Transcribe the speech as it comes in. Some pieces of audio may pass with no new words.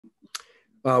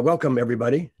Welcome,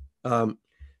 everybody.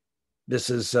 This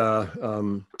is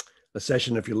a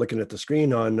session, if you're looking at the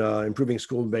screen, on improving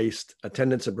school-based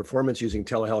attendance and performance using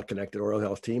telehealth connected oral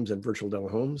health teams and virtual dental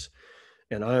homes.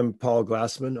 And I'm Paul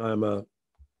Glassman. I'm a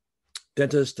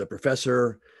dentist, a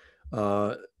professor,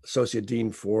 associate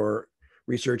dean for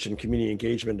research and community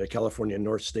engagement at California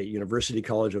Northstate University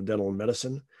College of Dental and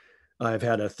Medicine. I've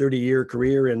had a 30-year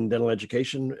career in dental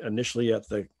education, initially at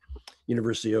the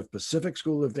University of Pacific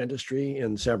School of Dentistry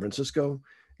in San Francisco,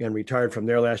 and retired from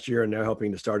there last year and now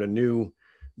helping to start a new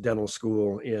dental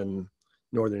school in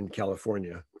Northern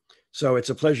California. So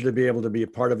it's a pleasure to be able to be a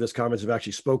part of this conference. I've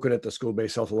actually spoken at the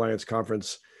School-Based Health Alliance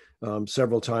conference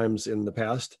several times in the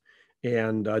past,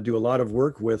 and do a lot of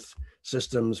work with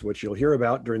systems, which you'll hear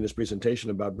about during this presentation,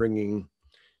 about bringing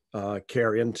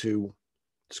care into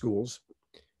schools.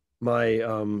 My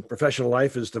professional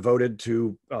life is devoted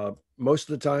to, most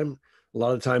of the time, a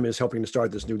lot of the time is helping to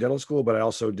start this new dental school, but I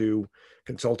also do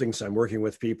consulting. So I'm working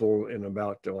with people in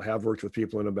about, or have worked with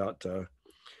people in about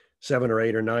 7 or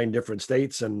 8 or 9 different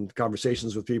states, and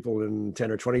conversations with people in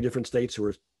 10 or 20 different states who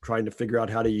are trying to figure out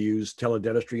how to use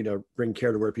teledentistry to bring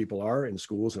care to where people are in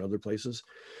schools and other places.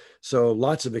 So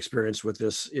lots of experience with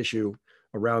this issue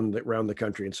around the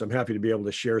country. And so I'm happy to be able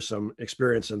to share some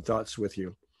experience and thoughts with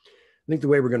you. I think the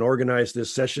way we're going to organize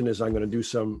this session is I'm going to do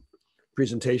some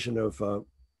presentation of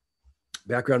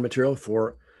background material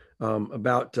for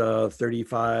about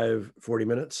 35, 40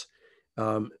 minutes.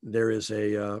 There is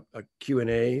a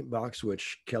Q&A box,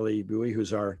 which Kelly Bowie,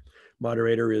 who's our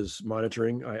moderator, is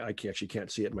monitoring. I actually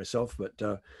can't see it myself,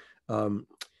 but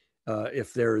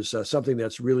if there's something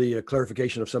that's really a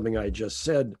clarification of something I just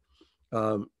said,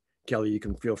 Kelly, you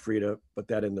can feel free to put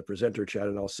that in the presenter chat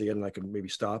and I'll see it and I can maybe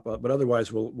stop. But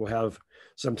otherwise, we'll have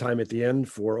some time at the end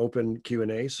for open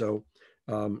Q&A. So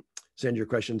send your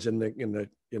questions in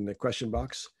the question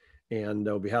box, and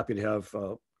I'll be happy to have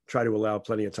try to allow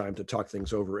plenty of time to talk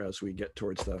things over as we get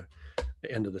towards the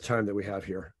end of the time that we have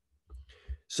here.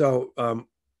 So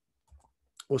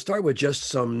we'll start with just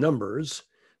some numbers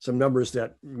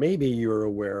that maybe you're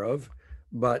aware of,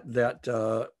 but that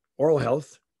oral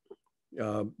health,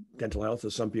 dental health,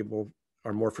 as some people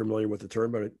are more familiar with the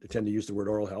term, but I tend to use the word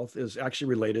oral health, is actually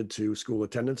related to school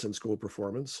attendance and school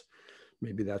performance.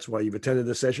 Maybe that's why you've attended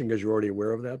this session, because you're already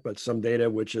aware of that. But some data,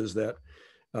 which is that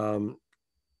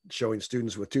showing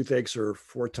students with toothaches are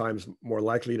 4 times more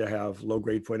likely to have low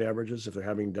grade point averages if they're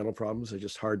having dental problems. It's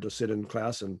just hard to sit in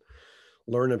class and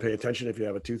learn and pay attention if you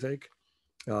have a toothache.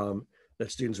 That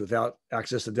students without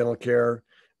access to dental care,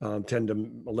 10 to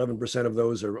 11% of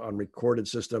those are on recorded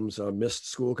systems, missed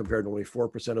school, compared to only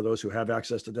 4% of those who have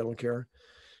access to dental care.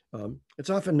 It's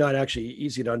often not actually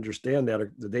easy to understand that,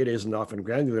 or the data isn't often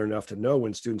granular enough to know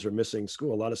when students are missing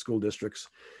school. A lot of school districts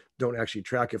don't actually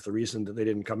track if the reason that they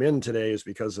didn't come in today is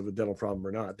because of a dental problem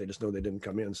or not. They just know they didn't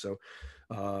come in. So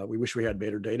we wish we had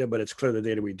better data, but it's clear the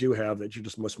data we do have that you're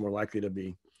just much more likely to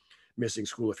be missing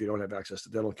school if you don't have access to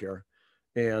dental care.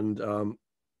 And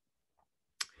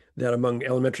that among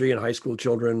elementary and high school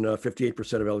children,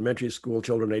 58% of elementary school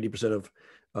children, 80%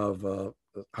 of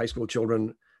high school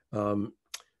children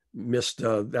missed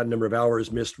that number of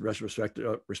hours, missed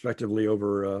respectively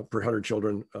over per 100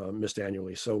 children missed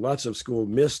annually. So lots of school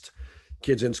missed,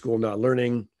 kids in school not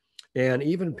learning, and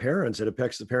even parents, it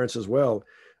affects the parents as well,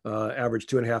 average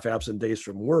 2.5 absent days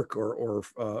from work or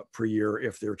per year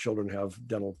if their children have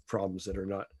dental problems that are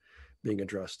not being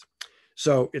addressed.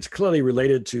 So it's clearly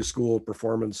related to school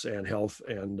performance and health,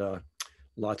 and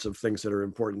lots of things that are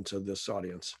important to this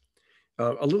audience.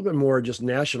 A little bit more just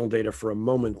national data for a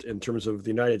moment in terms of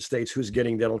the United States, who's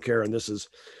getting dental care. And this is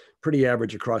pretty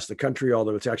average across the country,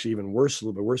 although it's actually even worse, a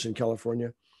little bit worse in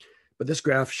California. But this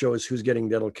graph shows who's getting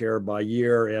dental care by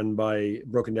year and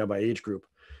broken down by age group.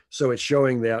 So it's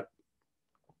showing that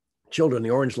children,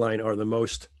 the orange line, are the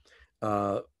most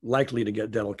likely to get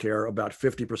dental care. About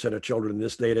 50% of children in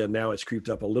this data, and now it's creeped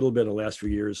up a little bit in the last few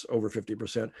years, over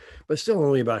 50%, but still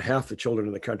only about half the children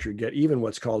in the country get even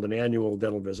what's called an annual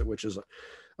dental visit, which is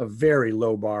a very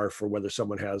low bar for whether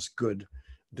someone has good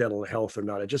dental health or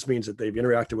not. It just means that they've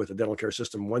interacted with the dental care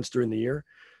system once during the year.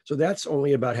 So that's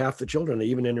only about half the children that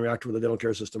even interact with the dental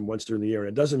care system once during the year. And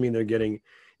it doesn't mean they're getting,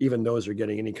 even those are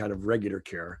getting any kind of regular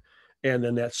care. And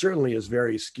then that certainly is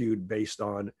very skewed based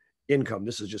on income.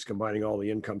 This is just combining all the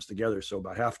incomes together. So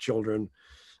about half children,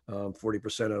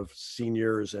 40% of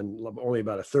seniors, and only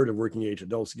about 1/3 of working age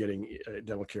adults getting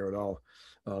dental care at all.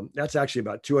 That's actually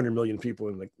about 200 million people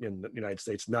in the United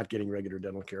States not getting regular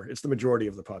dental care. It's the majority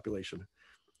of the population.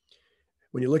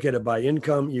 When you look at it by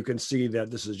income, you can see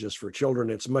that this is just for children.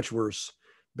 It's much worse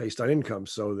based on income,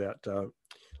 so that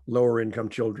lower income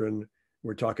children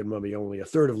we're talking maybe only a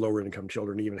third of lower income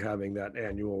children even having that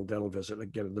annual dental visit,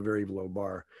 again, at the very low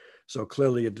bar. So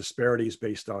clearly a disparities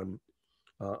based on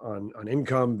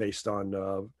income, based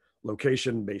on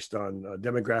location, based on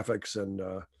demographics and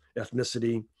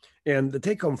ethnicity. And the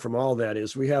take home from all that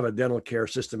is we have a dental care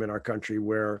system in our country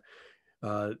where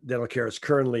dental care is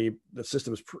currently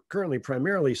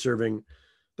primarily serving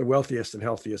the wealthiest and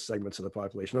healthiest segments of the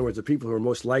population. In other words, the people who are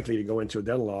most likely to go into a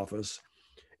dental office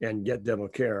and get dental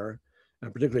care,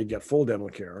 and particularly get full dental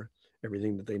care,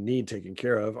 everything that they need taken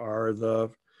care of, are the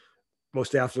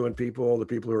most affluent people, the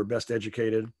people who are best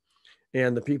educated,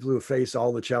 and the people who face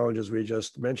all the challenges we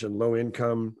just mentioned: low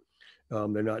income,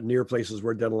 they're not near places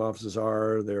where dental offices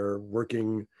are, they're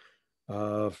working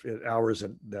at hours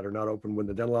that are not open when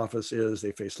the dental office is,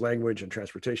 they face language and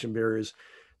transportation barriers.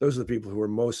 Those are the people who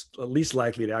are least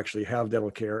likely to actually have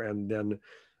dental care, and then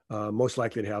most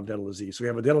likely to have dental disease. So we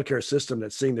have a dental care system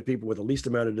that's seeing the people with the least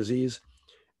amount of disease,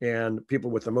 and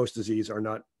people with the most disease are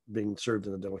not being served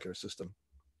in the dental care system.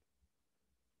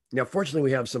 Now, fortunately,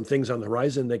 we have some things on the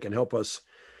horizon that can help us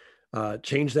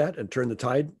change that and turn the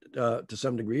tide to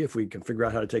some degree if we can figure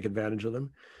out how to take advantage of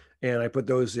them. And I put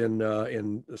those in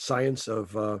the science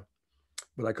of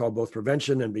what I call both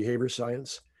prevention and behavior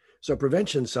science. So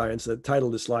prevention science, the title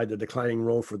of the slide, The Declining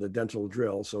Role for the Dental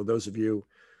Drill. So those of you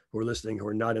who are listening who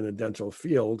are not in the dental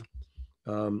field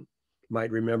might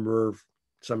remember,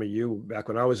 some of you, back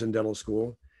when I was in dental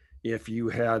school, if you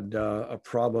had a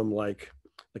problem like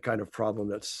the kind of problem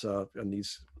that's in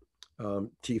these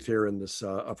teeth here in this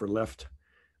upper left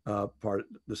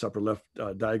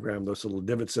diagram, those little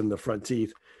divots in the front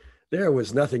teeth, there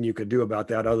was nothing you could do about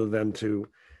that other than to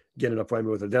get an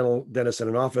appointment with a dentist in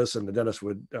an office, and the dentist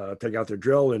would take out their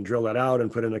drill and drill that out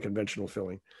and put in a conventional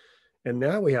filling. And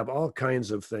now we have all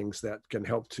kinds of things that can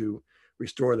help to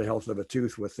restore the health of a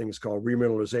tooth with things called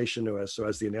remineralization. So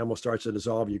as the enamel starts to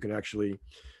dissolve, you can actually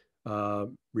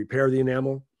repair the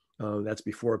enamel. That's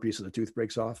before a piece of the tooth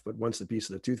breaks off. But once the piece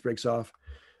of the tooth breaks off,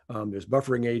 there's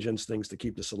buffering agents, things to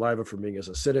keep the saliva from being as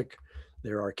acidic.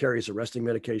 There are caries arresting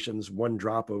medications. One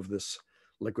drop of this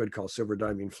liquid called silver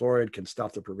diamine fluoride can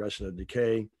stop the progression of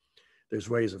decay. There's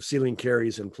ways of sealing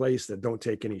caries in place that don't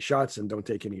take any shots and don't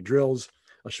take any drills.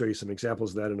 I'll show you some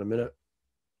examples of that in a minute.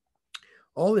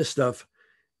 All this stuff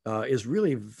is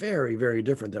really very, very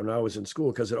different than when I was in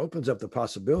school, because it opens up the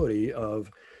possibility of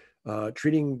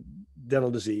treating dental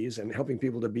disease and helping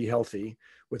people to be healthy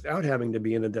without having to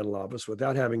be in a dental office,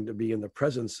 without having to be in the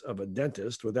presence of a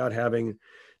dentist, without having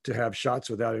to have shots,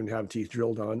 without even having teeth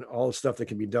drilled on, all the stuff that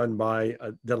can be done by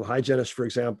a dental hygienist, for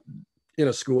example, in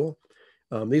a school.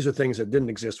 These are things that didn't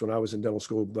exist when I was in dental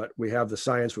school, but we have the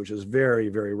science, which is very,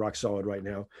 very rock solid right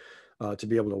now, to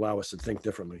be able to allow us to think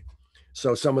differently.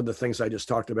 So some of the things I just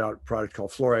talked about, a product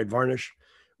called fluoride varnish,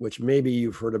 which maybe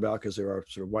you've heard about because there are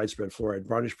sort of widespread fluoride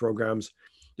varnish programs,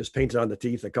 just painted on the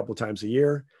teeth a couple times a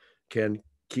year, can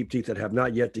keep teeth that have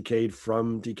not yet decayed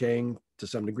from decaying to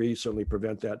some degree, certainly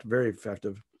prevent that, very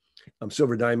effective.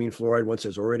 Silver diamine fluoride, once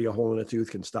there's already a hole in a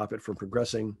tooth, can stop it from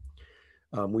progressing.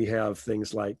 We have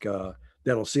things like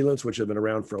dental sealants, which have been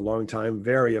around for a long time,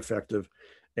 very effective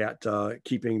at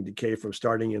keeping decay from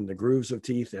starting in the grooves of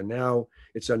teeth. And now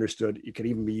it's understood it can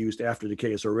even be used after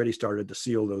decay has already started to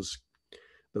seal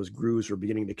those grooves or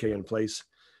beginning decay in place.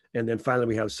 And then finally,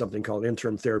 we have something called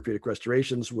interim therapeutic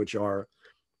restorations, which are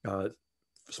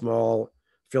small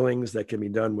fillings that can be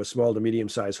done with small to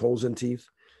medium-sized holes in teeth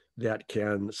that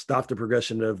can stop the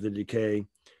progression of the decay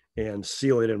and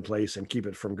seal it in place and keep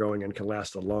it from going, and can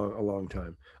last a long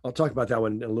time. I'll talk about that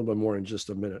one a little bit more in just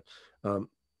a minute.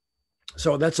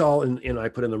 So that's all I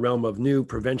put in the realm of new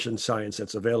prevention science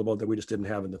that's available that we just didn't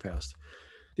have in the past.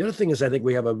 The other thing is, I think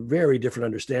we have a very different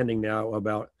understanding now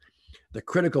about the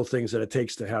critical things that it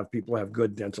takes to have people have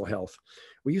good dental health.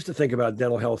 We used to think about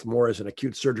dental health more as an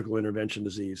acute surgical intervention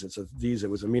disease. It's a disease that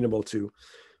was amenable to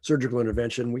surgical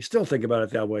intervention. We still think about it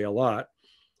that way a lot.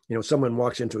 You know, someone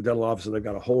walks into a dental office and they've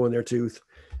got a hole in their tooth,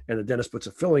 and the dentist puts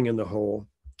a filling in the hole.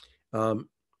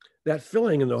 That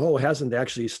filling in the hole hasn't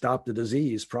actually stopped the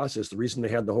disease process. The reason they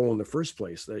had the hole in the first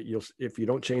place, that if you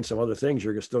don't change some other things,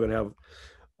 you're still going to have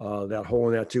that hole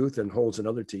in that tooth and holes in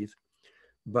other teeth.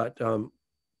 But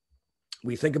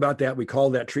we think about that. We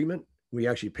call that treatment. We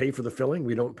actually pay for the filling.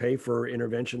 We don't pay for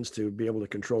interventions to be able to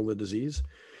control the disease.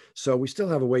 So we still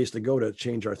have a ways to go to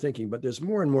change our thinking, but there's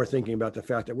more and more thinking about the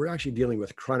fact that we're actually dealing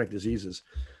with chronic diseases.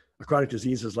 Chronic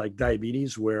diseases like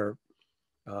diabetes, where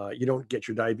you don't get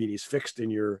your diabetes fixed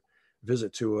in your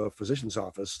visit to a physician's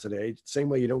office today. Same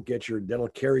way you don't get your dental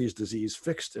caries disease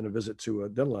fixed in a visit to a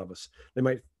dental office. They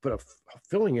might put a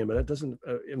filling in, but that doesn't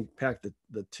impact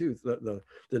the tooth, the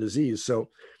disease. So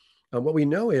what we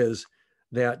know is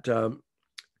that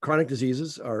chronic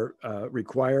diseases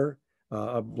require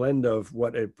a blend of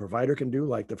what a provider can do,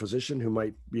 like the physician who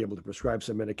might be able to prescribe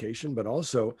some medication, but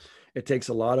also it takes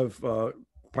a lot of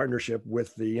partnership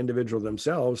with the individual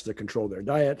themselves to control their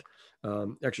diet,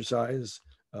 exercise,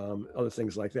 other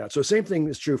things like that. So same thing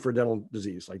is true for dental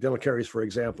disease, like dental caries, for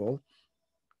example.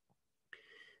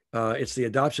 It's the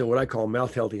adoption of what I call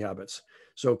mouth healthy habits.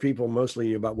 So people,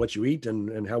 mostly about what you eat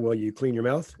and how well you clean your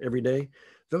mouth every day.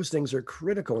 Those things are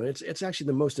critical. And it's actually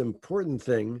the most important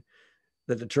thing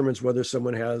that determines whether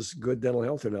someone has good dental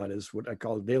health or not, is what I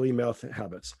call daily mouth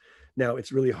habits. Now,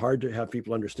 it's really hard to have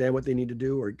people understand what they need to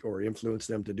do or influence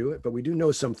them to do it, but we do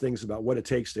know some things about what it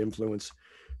takes to influence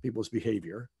people's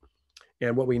behavior.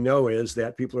 And what we know is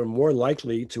that people are more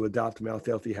likely to adopt mouth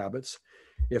healthy habits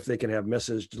if they can have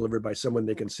message delivered by someone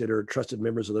they consider trusted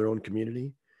members of their own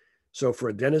community. So for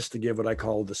a dentist to give what I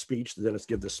call the speech, the dentist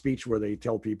give the speech where they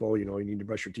tell people, you need to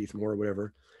brush your teeth more or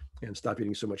whatever, and stop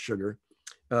eating so much sugar.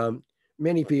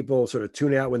 Many people sort of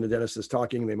tune out when the dentist is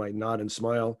talking. They might nod and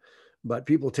smile, but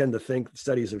people tend to think,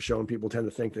 studies have shown people tend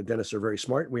to think that dentists are very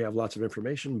smart. We have lots of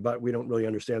information, but we don't really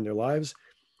understand their lives.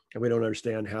 And we don't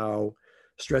understand how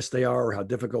stressed they are or how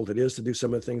difficult it is to do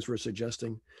some of the things we're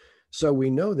suggesting. So we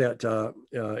know that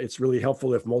it's really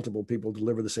helpful if multiple people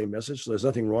deliver the same message. So there's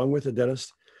nothing wrong with a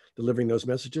dentist delivering those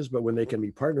messages, but when they can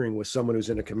be partnering with someone who's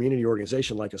in a community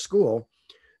organization like a school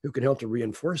who can help to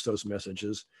reinforce those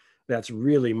messages, that's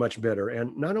really much better.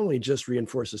 And not only just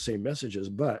reinforce the same messages,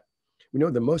 but we know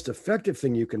the most effective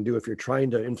thing you can do if you're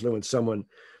trying to influence someone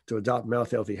to adopt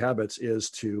mouth healthy habits is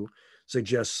to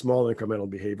suggest small incremental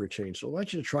behavior change. So I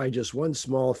want you to try just one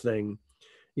small thing,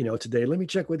 today. Let me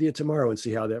check with you tomorrow and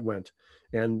see how that went.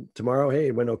 And tomorrow, hey,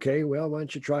 it went okay. Well, why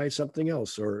don't you try something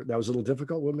else? Or that was a little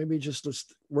difficult. Well, maybe just let's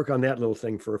work on that little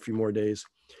thing for a few more days.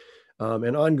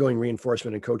 And ongoing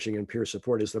reinforcement and coaching and peer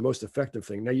support is the most effective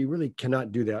thing. Now, you really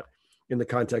cannot do that in the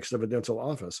context of a dental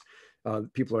office.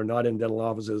 People are not in dental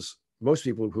offices. Most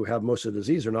people who have most of the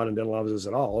disease are not in dental offices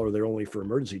at all, or they're only for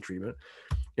emergency treatment.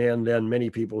 And then many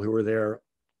people who are there,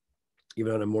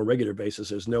 even on a more regular basis,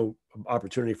 there's no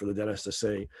opportunity for the dentist to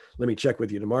say, let me check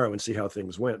with you tomorrow and see how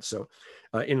things went. So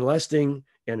enlisting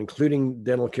and including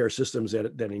dental care systems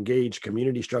that engage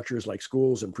community structures like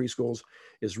schools and preschools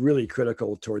is really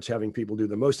critical towards having people do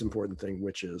the most important thing,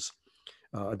 which is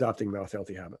adopting mouth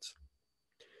healthy habits.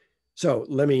 So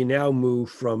let me now move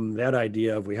from that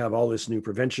idea of we have all this new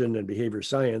prevention and behavior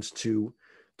science to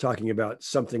talking about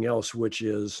something else, which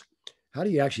is how do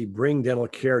you actually bring dental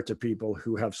care to people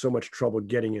who have so much trouble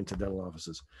getting into dental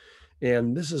offices?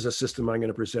 And this is a system I'm going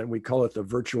to present. We call it the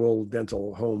virtual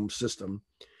dental home system.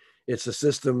 It's a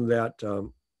system that,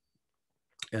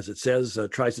 as it says,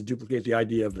 tries to duplicate the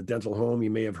idea of the dental home.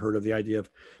 You may have heard of the idea of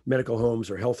medical homes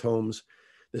or health homes.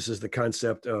 This is the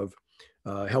concept of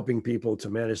helping people to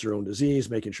manage their own disease,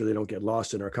 making sure they don't get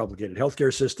lost in our complicated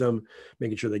healthcare system,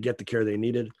 making sure they get the care they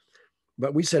needed.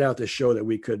 But we set out to show that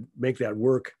we could make that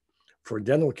work for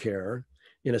dental care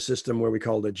in a system where we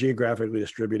call the geographically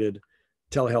distributed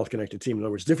telehealth connected team. In other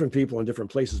words, different people in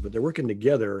different places, but they're working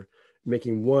together,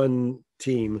 making one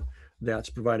team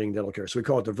that's providing dental care. So we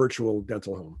call it the virtual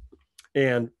dental home.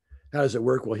 And how does it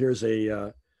work? Well, here's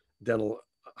a dental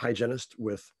hygienist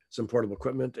with some portable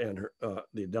equipment and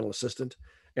the dental assistant.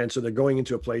 And so they're going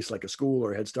into a place like a school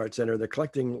or a Head Start center. They're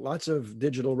collecting lots of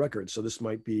digital records. So this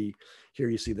might be, here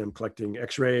you see them collecting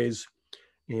x-rays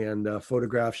and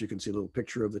photographs. You can see a little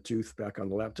picture of the tooth back on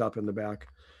the laptop in the back.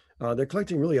 They're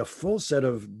collecting really a full set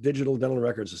of digital dental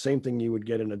records, the same thing you would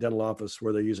get in a dental office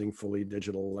where they're using fully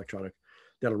digital electronic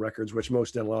dental records, which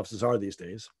most dental offices are these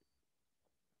days.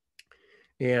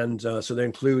 And so that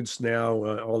includes now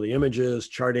all the images,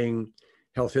 charting,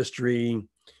 health history,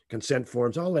 consent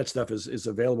forms, all that stuff is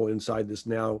available inside this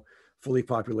now fully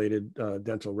populated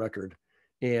dental record.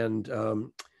 And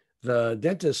the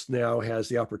dentist now has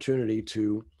the opportunity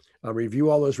to review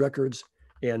all those records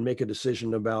and make a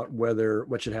decision about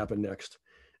what should happen next.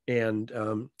 And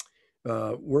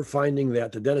we're finding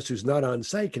that the dentist who's not on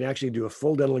site can actually do a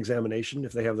full dental examination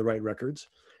if they have the right records,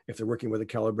 if they're working with a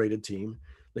calibrated team.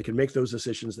 They can make those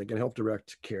decisions. They can help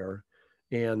direct care.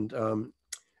 And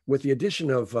with the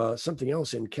addition of something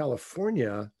else in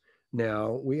California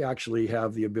now, we actually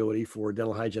have the ability for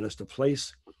dental hygienists to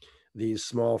place these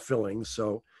small fillings.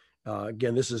 So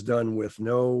again, this is done with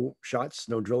no shots,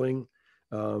 no drilling.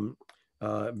 But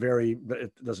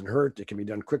it doesn't hurt. It can be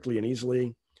done quickly and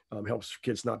easily. Helps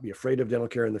kids not be afraid of dental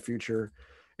care in the future.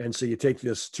 And so you take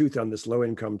this tooth on this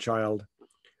low-income child,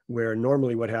 where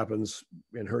normally what happens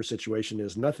in her situation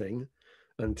is nothing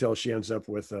until she ends up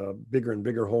with a bigger and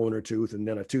bigger hole in her tooth, and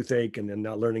then a toothache, and then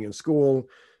not learning in school,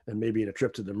 and maybe in a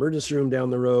trip to the emergency room down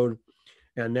the road.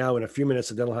 And now in a few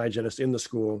minutes, a dental hygienist in the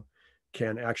school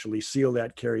can actually seal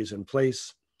that caries in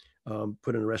place,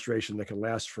 put in a restoration that can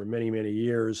last for many, many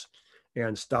years,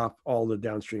 and stop all the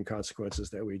downstream consequences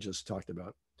that we just talked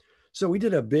about. So we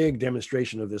did a big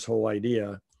demonstration of this whole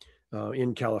idea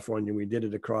in California. We did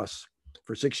it across,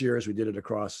 for 6 years, we did it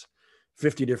across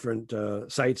 50 different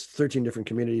sites, 13 different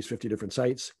communities, 50 different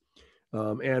sites.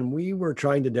 And we were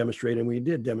trying to demonstrate, and we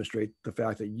did demonstrate the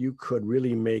fact that you could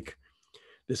really make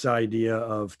this idea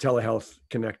of telehealth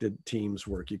connected teams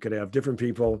work. You could have different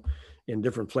people in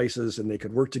different places and they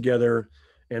could work together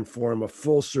and form a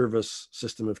full service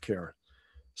system of care.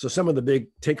 So some of the big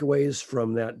takeaways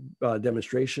from that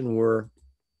demonstration were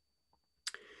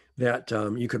that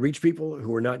you could reach people who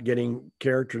were not getting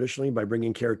care traditionally by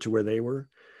bringing care to where they were.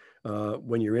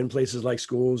 When you're in places like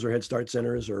schools or Head Start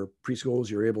centers or preschools,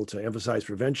 you're able to emphasize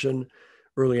prevention,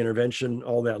 early intervention.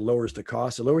 All that lowers the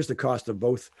cost. It lowers the cost of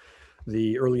both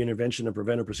the early intervention and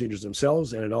preventive procedures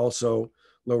themselves, and it also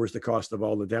lowers the cost of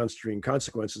all the downstream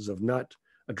consequences of not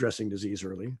addressing disease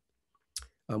early.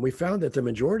 We found that the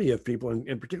majority of people,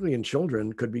 and particularly in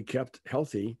children, could be kept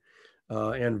healthy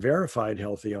and verified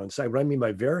healthy on site. What I mean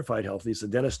by verified healthy is the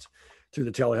dentist through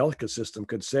the telehealth system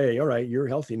could say, all right, you're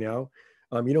healthy now.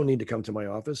 You don't need to come to my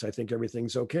office. I think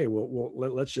everything's okay.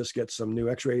 Let's just get some new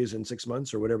x-rays in 6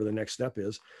 months or whatever the next step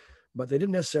is. But they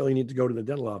didn't necessarily need to go to the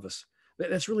dental office.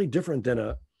 That's really different than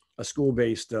a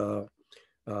school-based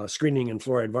screening and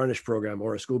fluoride varnish program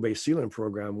or a school-based sealant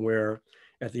program, where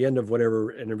at the end of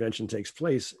whatever intervention takes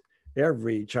place,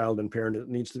 every child and parent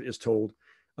is told,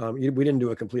 we didn't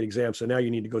do a complete exam, so now you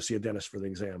need to go see a dentist for the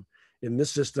exam. In this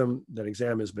system, that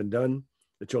exam has been done.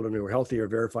 The children who are healthy are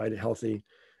verified healthy,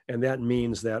 and that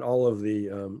means that all of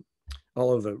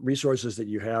the resources that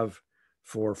you have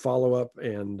for follow-up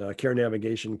and care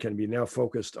navigation can be now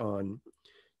focused on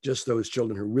just those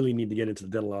children who really need to get into the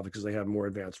dental office because they have more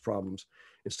advanced problems,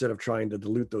 instead of trying to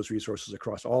dilute those resources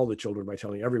across all the children by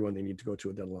telling everyone they need to go to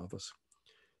a dental office.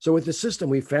 So with the system,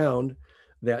 we found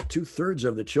that 2/3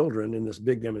 of the children in this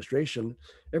big demonstration,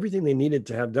 everything they needed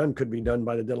to have done could be done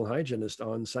by the dental hygienist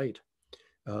on site,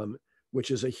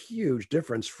 which is a huge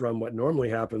difference from what normally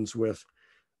happens with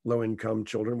low-income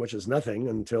children, which is nothing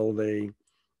until they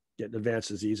get advanced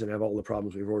disease and have all the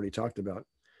problems we've already talked about.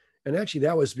 And actually,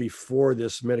 that was before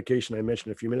this medication I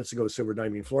mentioned a few minutes ago, silver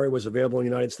diamine fluoride, was available in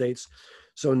the United States.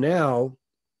 So now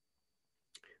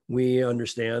we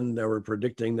understand that we're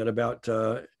predicting that about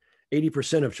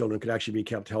 80% of children could actually be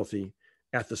kept healthy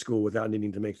at the school without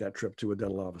needing to make that trip to a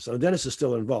dental office. And the dentist is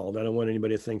still involved. I don't want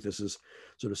anybody to think this is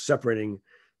sort of separating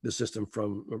the system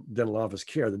from dental office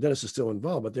care. The dentist is still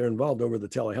involved, but they're involved over the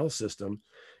telehealth system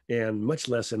and much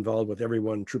less involved with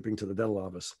everyone trooping to the dental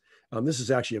office. This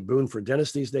is actually a boon for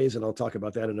dentists these days, and I'll talk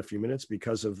about that in a few minutes,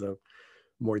 because of the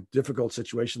more difficult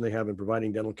situation they have in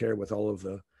providing dental care with all of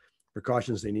the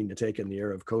precautions they need to take in the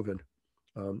era of COVID.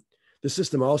 The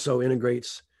system also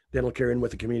integrates dental care in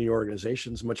with the community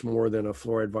organizations much more than a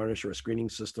fluoride varnish or a screening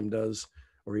system does,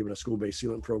 or even a school-based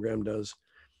sealant program does.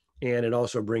 And it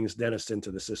also brings dentists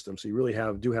into the system. So you really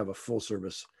do have a full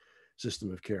service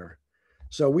system of care.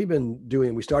 So we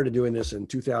started doing this in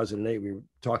 2008. We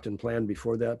talked and planned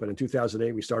before that, but in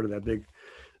 2008, we started that big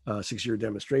 6-year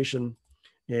demonstration.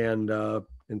 And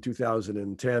in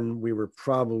 2010, we were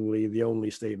probably the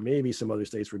only state, maybe some other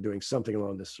states were doing something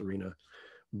along this arena.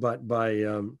 But by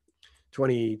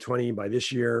 2020, by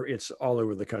this year, it's all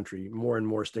over the country. More and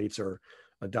more states are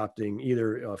adopting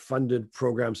either funded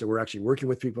programs that we're actually working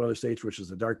with people in other states, which is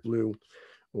the dark blue,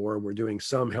 or we're doing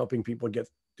some helping people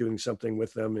doing something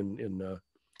with them in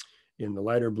the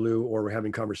lighter blue, or we're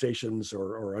having conversations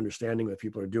or understanding that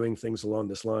people are doing things along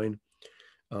this line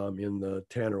in the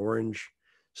tan or orange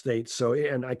states. So,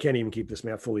 and I can't even keep this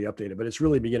map fully updated, but it's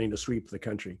really beginning to sweep the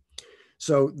country.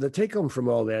 So the take home from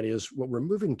all that is what we're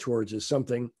moving towards is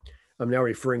something I'm now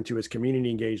referring to as community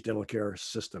engaged dental care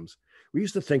systems. We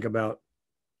used to think about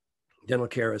dental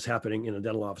care as happening in a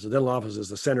dental office. The dental office is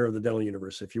the center of the dental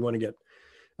universe. If you want to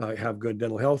have good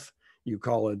dental health, you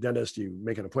call a dentist, you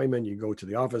make an appointment, you go to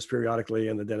the office periodically,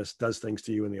 and the dentist does things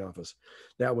to you in the office.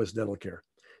 That was dental care.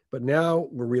 But now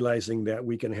we're realizing that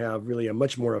we can have really a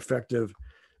much more effective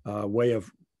way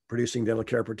of producing dental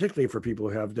care, particularly for people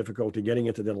who have difficulty getting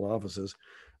into dental offices,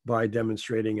 by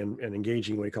demonstrating and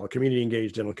engaging what we call community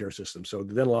engaged dental care systems. So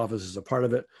the dental office is a part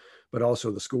of it, but also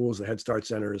the schools, the Head Start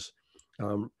centers,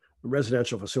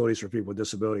 residential facilities for people with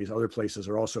disabilities, other places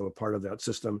are also a part of that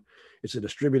system. It's a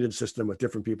distributed system with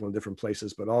different people in different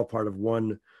places, but all part of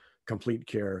one complete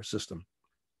care system.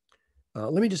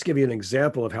 Let me just give you an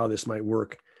example of how this might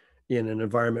work in an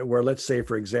environment where, let's say,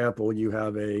 for example, you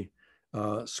have a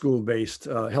school-based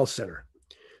health center.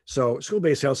 So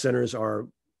school-based health centers are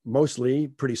mostly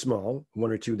pretty small,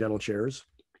 1 or 2 dental chairs.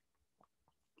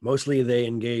 Mostly they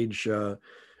engage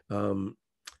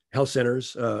health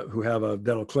centers who have a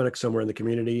dental clinic somewhere in the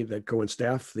community that go and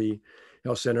staff the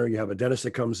health center. You have a dentist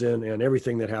that comes in, and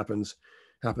everything that happens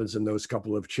in those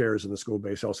couple of chairs in the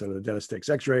school-based health center. The dentist takes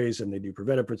x-rays and they do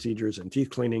preventive procedures and teeth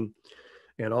cleaning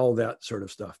and all that sort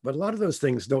of stuff. But a lot of those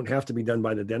things don't have to be done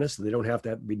by the dentist. They don't have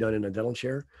to be done in a dental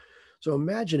chair. So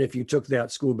imagine if you took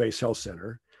that school-based health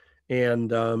center and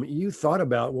you thought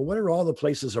about, well, what are all the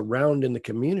places around in the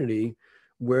community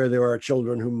where there are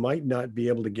children who might not be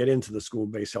able to get into the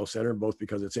school-based health center, both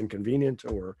because it's inconvenient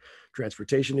or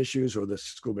transportation issues, or the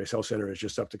school-based health center is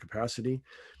just up to capacity.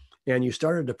 And you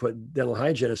started to put dental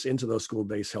hygienists into those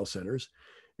school-based health centers.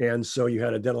 And so you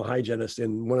had a dental hygienist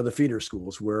in one of the feeder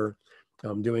schools where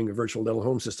doing a virtual dental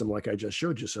home system like I just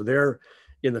showed you. So they're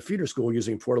in the feeder school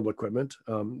using portable equipment.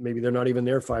 Maybe they're not even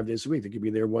there 5 days a week. They could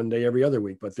be there 1 day every other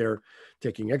week, but they're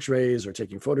taking x-rays or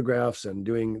taking photographs and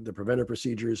doing the preventive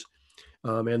procedures.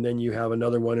 And then you have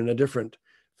another one in a different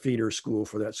feeder school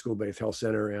for that school-based health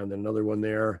center, and another one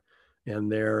there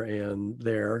and there and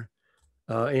there.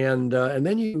 And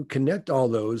then you connect all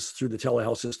those through the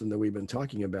telehealth system that we've been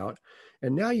talking about.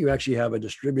 And now you actually have a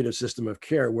distributed system of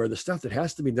care where the stuff that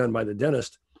has to be done by the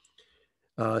dentist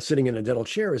sitting in a dental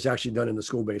chair is actually done in the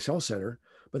school-based health center.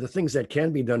 But the things that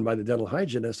can be done by the dental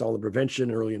hygienist, all the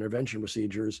prevention, early intervention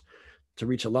procedures to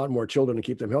reach a lot more children and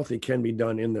keep them healthy, can be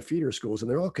done in the feeder schools. And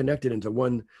they're all connected into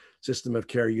one system of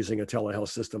care using a telehealth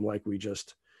system like we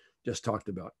just talked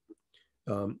about.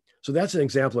 So that's an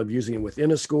example of using it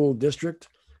within a school district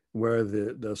where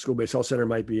the school-based health center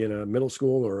might be in a middle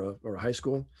school or a high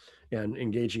school, and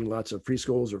engaging lots of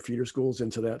preschools or feeder schools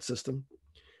into that system.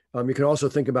 You can also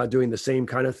think about doing the same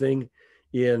kind of thing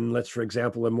in, let's, for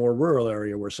example, a more rural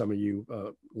area where some of you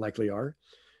likely are.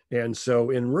 And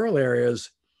so in rural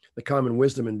areas, the common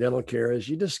wisdom in dental care is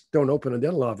you just don't open a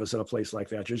dental office in a place like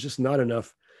that. There's just not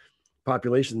enough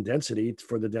population density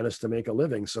for the dentist to make a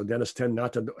living. So dentists tend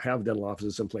not to have dental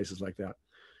offices in places like that.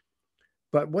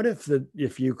 But what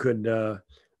if you could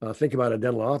think about a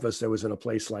dental office that was in a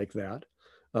place like that,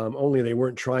 only they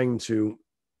weren't trying to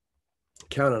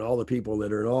count on all the people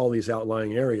that are in all these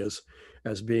outlying areas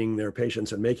as being their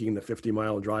patients and making the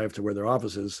 50-mile drive to where their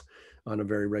office is on a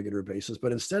very regular basis.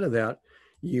 But instead of that,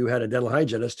 you had a dental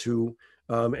hygienist who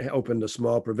opened a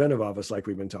small preventive office like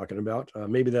we've been talking about.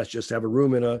 Maybe that's just have a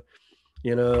room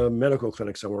in a medical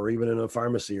clinic somewhere, or even in a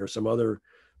pharmacy or some other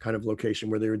kind of location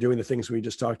where they were doing the things we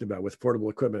just talked about with portable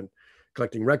equipment,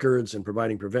 collecting records and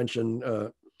providing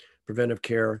preventive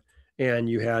care. And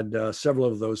you had several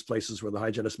of those places where the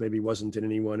hygienist maybe wasn't in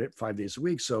anyone 5 days a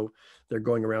week. So they're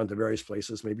going around to various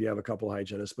places. Maybe you have a couple of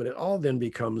hygienists, but it all then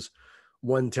becomes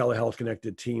one telehealth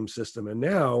connected team system. And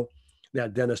now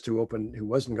that dentist who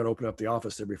wasn't going to open up the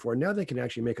office there before, now they can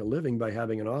actually make a living by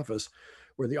having an office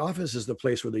where the office is the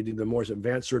place where they do the more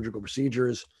advanced surgical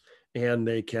procedures, and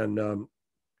they can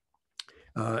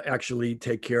actually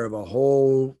take care of a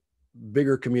whole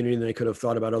bigger community than they could have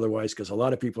thought about otherwise, because a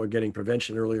lot of people are getting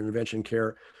prevention, early intervention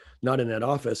care, not in that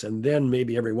office. And then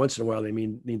maybe every once in a while, they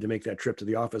need to make that trip to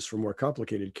the office for more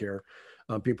complicated care.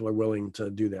 People are willing to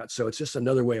do that. So it's just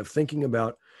another way of thinking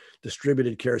about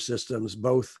distributed care systems,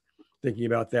 both thinking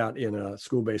about that in a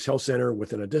school-based health center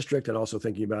within a district, and also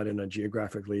thinking about in a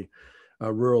geographically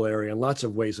rural area, and lots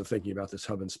of ways of thinking about this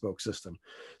hub and spoke system.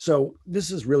 So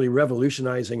this is really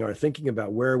revolutionizing our thinking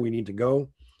about where we need to go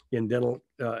in dental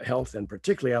health, and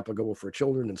particularly applicable for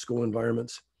children in school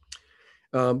environments.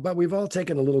 But we've all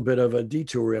taken a little bit of a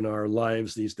detour in our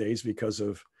lives these days because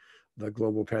of the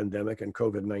global pandemic and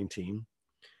COVID-19.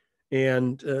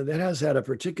 And that has had a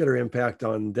particular impact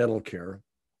on dental care.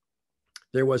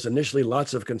 There was initially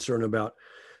lots of concern about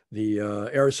the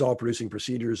aerosol producing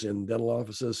procedures in dental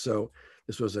offices. So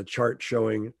this was a chart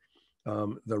showing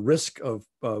the risk of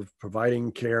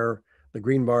providing care. The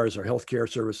green bars are healthcare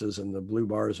services, and the blue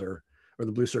bars or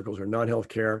the blue circles are non-health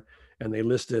care. And they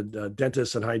listed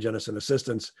dentists and hygienists and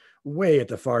assistants way at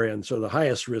the far end, so the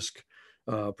highest risk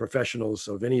professionals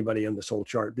of anybody in this whole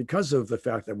chart, because of the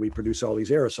fact that we produce all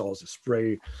these aerosols that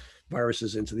spray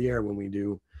viruses into the air when we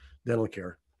do dental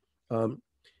care.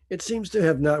 It seems to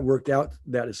have not worked out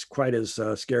that is quite as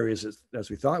scary as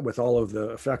we thought, with all of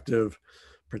the effective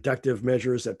protective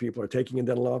measures that people are taking in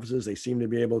dental offices. They seem to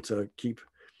be able to keep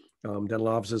dental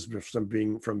offices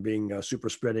from being super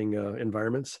spreading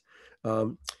environments.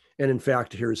 And in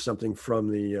fact, here's something from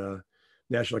the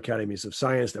National Academies of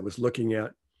Science that was looking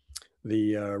at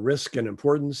the risk and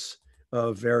importance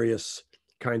of various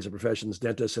kinds of professions,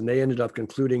 dentists, and they ended up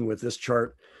concluding with this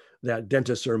chart that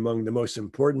dentists are among the most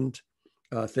important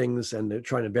things, and they're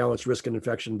trying to balance risk and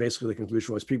infection. Basically, the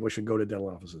conclusion was people should go to dental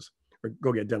offices or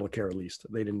go get dental care at least.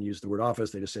 They didn't use the word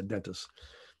office, they just said dentists.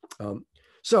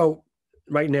 So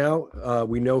right now,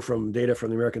 we know from data from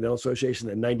the American Dental Association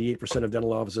that 98% of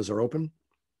dental offices are open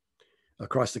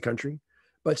across the country.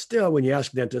 But still, when you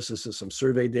ask dentists, this is some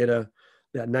survey data,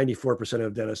 that 94%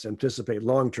 of dentists anticipate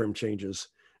long-term changes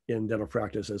in dental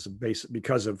practice as a base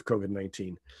because of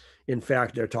COVID-19. In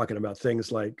fact, they're talking about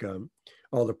things like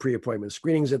all the pre-appointment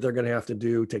screenings that they're going to have to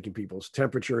do, taking people's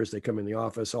temperature as they come in the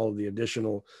office, all of the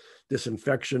additional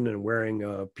disinfection and wearing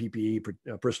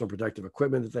PPE, personal protective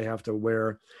equipment that they have to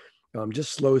wear.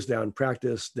 Just slows down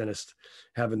practice. Dentists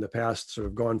have in the past sort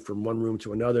of gone from one room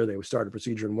to another. They would start a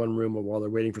procedure in one room, and while they're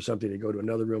waiting for something, they go to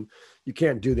another room. You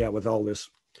can't do that with all this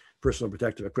personal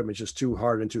protective equipment. It's just too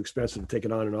hard and too expensive to take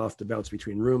it on and off to bounce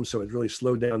between rooms. So it really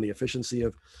slowed down the efficiency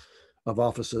of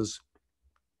offices.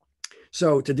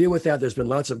 So to deal with that, there's been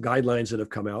lots of guidelines that have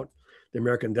come out. The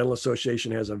American Dental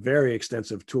Association has a very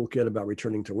extensive toolkit about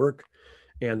returning to work,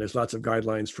 and there's lots of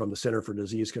guidelines from the Center for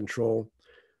Disease Control.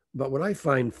 But what I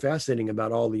find fascinating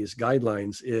about all these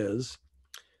guidelines is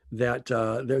that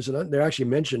they're actually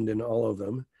mentioned in all of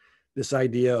them, this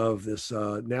idea of this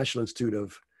National Institute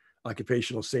of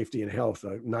Occupational Safety and Health,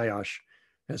 NIOSH,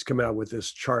 has come out with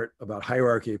this chart about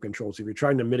hierarchy of controls. If you're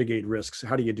trying to mitigate risks,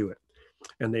 how do you do it?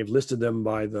 And they've listed them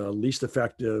by the least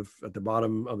effective at the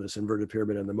bottom of this inverted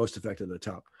pyramid and the most effective at the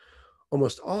top.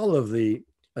 Almost all of the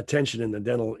attention in the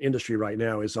dental industry right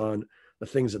now is on the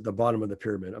things at the bottom of the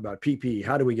pyramid about PPE.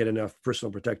 How do we get enough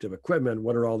personal protective equipment?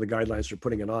 What are all the guidelines for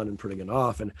putting it on and putting it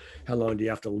off? And how long do you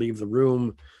have to leave the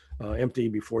room empty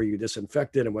before you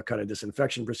disinfect it? And what kind of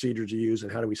disinfection procedures you use?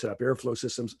 And how do we set up airflow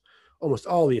systems? Almost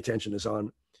all the attention is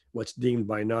on what's deemed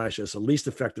by NIOSH as the least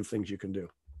effective things you can do.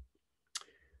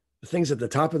 The things at the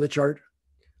top of the chart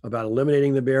about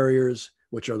eliminating the barriers,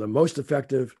 which are the most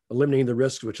effective, eliminating the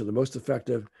risks, which are the most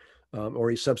effective, or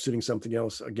he's substituting something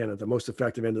else, again, at the most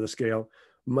effective end of the scale,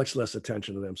 much less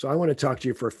attention to them. So I want to talk to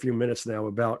you for a few minutes now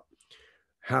about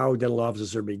how dental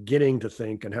offices are beginning to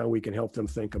think and how we can help them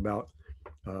think about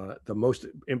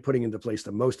putting into place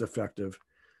the most effective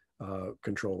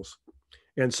controls.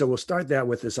 And so we'll start that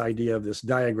with this idea of this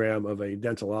diagram of a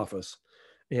dental office.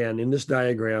 And in this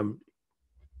diagram,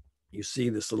 you see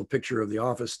this little picture of the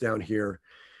office down here.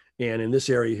 And in this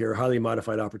area here, highly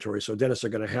modified operatory. So dentists are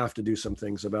going to have to do some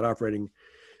things about operating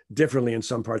differently in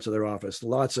some parts of their office.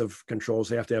 Lots of controls.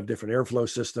 They have to have different airflow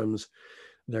systems.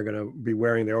 They're going to be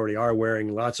wearing, they already are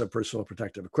wearing lots of personal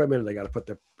protective equipment. They got to put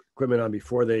the equipment on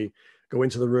before they go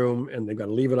into the room, and they've got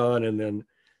to leave it on and then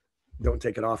don't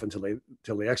take it off until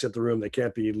they exit the room. They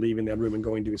can't be leaving that room and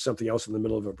going doing something else in the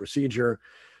middle of a procedure.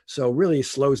 So really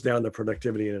slows down the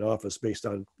productivity in an office based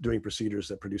on doing procedures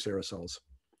that produce aerosols.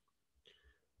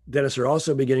 Dentists are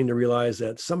also beginning to realize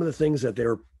that some of the things that they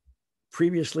were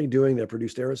previously doing that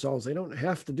produced aerosols, they don't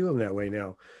have to do them that way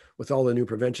now. With all the new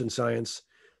prevention science,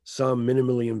 some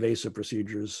minimally invasive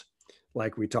procedures,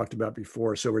 like we talked about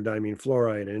before, silver diamine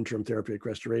fluoride and interim therapeutic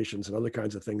restorations and other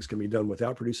kinds of things can be done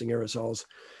without producing aerosols.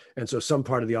 And so some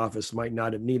part of the office might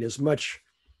not need as much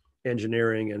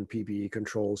engineering and PPE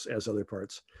controls as other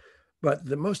parts. But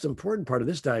the most important part of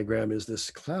this diagram is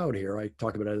this cloud here. I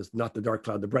talk about it as not the dark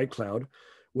cloud, the bright cloud,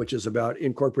 which is about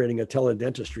incorporating a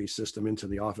teledentistry system into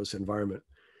the office environment.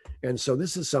 And so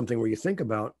this is something where you think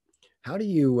about how do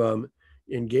you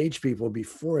engage people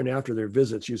before and after their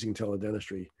visits using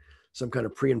teledentistry, some kind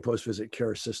of pre and post visit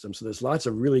care system. So there's lots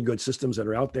of really good systems that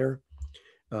are out there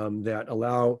that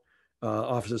allow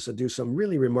offices to do some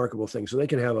really remarkable things. So they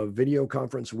can have a video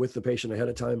conference with the patient ahead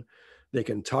of time. They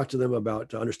can talk to them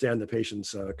to understand the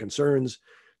patient's concerns,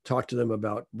 talk to them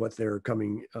about what they're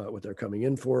coming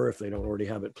in for if they don't already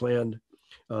have it planned,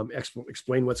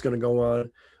 explain what's going to go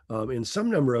on. In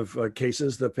some number of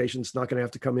cases, the patient's not going to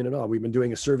have to come in at all. We've been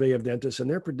doing a survey of dentists, and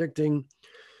they're predicting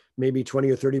maybe 20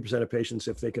 or 30% of patients,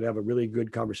 if they could have a really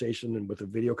good conversation and with a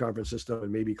video conference system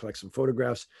and maybe collect some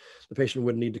photographs, the patient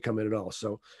wouldn't need to come in at all.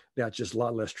 So that's just a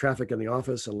lot less traffic in the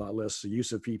office, a lot less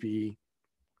use of PPE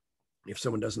if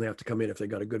someone doesn't have to come in if they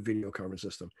got a good video conference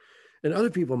system. And other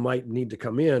people might need to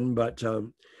come in, but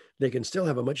they can still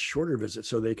have a much shorter visit,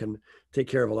 so they can take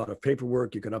care of a lot of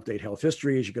paperwork. You can update health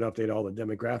histories. You can update all the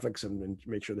demographics and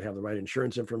make sure they have the right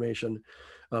insurance information.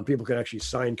 People can actually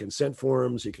sign consent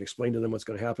forms. You can explain to them what's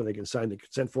going to happen. They can sign the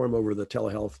consent form over the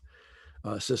telehealth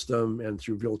system and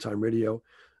through real-time radio.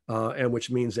 And which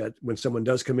means that when someone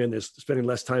does come in, they're spending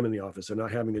less time in the office. They're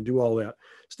not having to do all that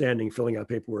standing, filling out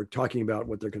paperwork, talking about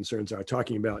what their concerns are,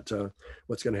 talking about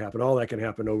what's going to happen. All that can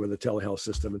happen over the telehealth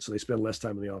system. And so they spend less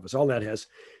time in the office. All that has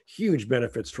huge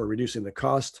benefits for reducing the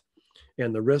cost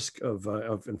and the risk of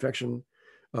infection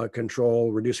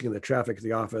control, reducing the traffic at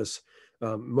the office.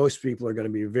 Most people are going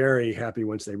to be very happy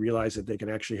once they realize that they can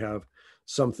actually have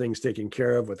some things taken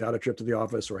care of without a trip to the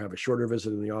office, or have a shorter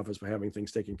visit in the office by having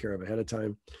things taken care of ahead of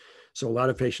time. So a lot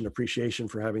of patient appreciation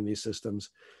for having these systems.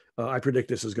 I predict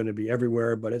this is going to be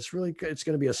everywhere, but it's going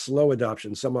to be a slow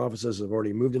adoption. Some offices have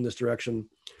already moved in this direction.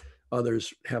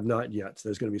 Others have not yet. So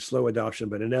there's going to be slow adoption,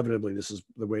 but inevitably this is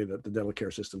the way that the dental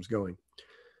care system is going.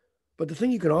 But the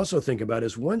thing you can also think about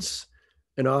is once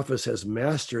an office has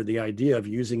mastered the idea of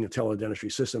using a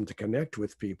teledentistry system to connect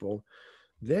with people,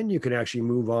 then you can actually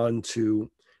move on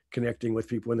to connecting with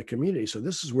people in the community. So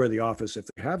this is where the office, if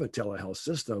they have a telehealth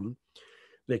system,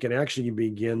 they can actually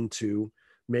begin to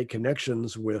make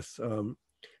connections with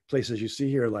places you see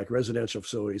here, like residential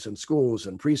facilities and schools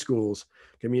and preschools,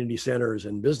 community centers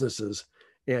and businesses,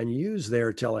 and use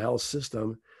their telehealth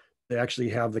system to actually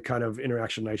have the kind of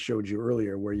interaction I showed you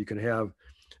earlier, where you can have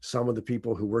some of the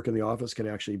people who work in the office can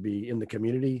actually be in the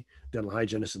community, dental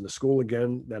hygienists in the school,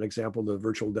 again, that example, the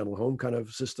virtual dental home kind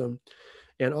of system.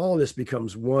 And all of this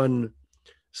becomes one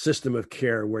system of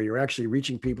care where you're actually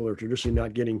reaching people who are traditionally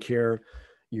not getting care.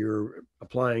 You're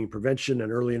applying prevention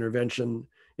and early intervention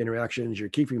interactions. You're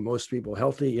keeping most people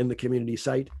healthy in the community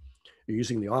site. You're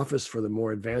using the office for the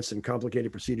more advanced and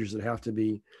complicated procedures that have to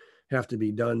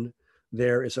be done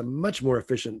there. It's a much more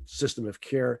efficient system of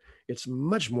care. It's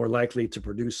much more likely to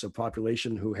produce a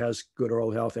population who has good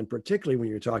oral health, and particularly when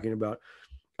you're talking about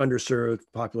underserved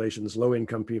populations,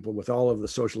 low-income people with all of the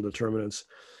social determinants,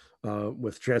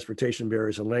 with transportation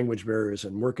barriers and language barriers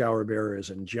and work hour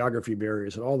barriers and geography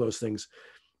barriers, and all those things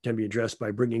can be addressed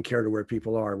by bringing care to where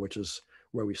people are, which is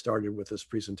where we started with this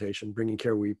presentation, bringing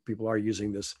care where people are,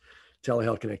 using this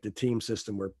telehealth connected team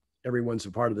system where everyone's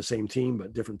a part of the same team,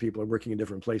 but different people are working in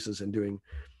different places and doing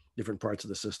different parts of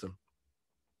the system.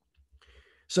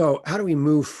 So how do we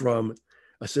move from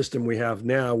a system we have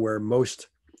now where most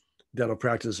dental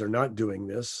practices are not doing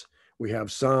this? We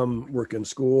have some work in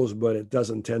schools, but it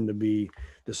doesn't tend to be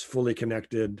this fully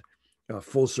connected,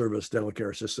 full service dental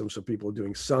care system. So people are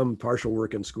doing some partial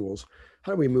work in schools.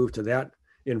 How do we move to that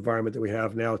environment that we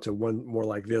have now to one more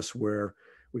like this, where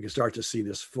we can start to see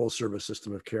this full service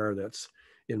system of care that's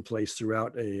in place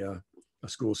throughout a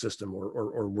school system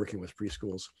or working with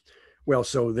preschools? Well,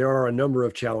 so there are a number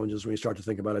of challenges when you start to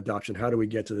think about adoption. How do we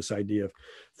get to this idea of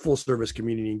full service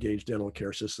community engaged dental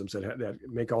care systems that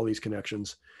make all these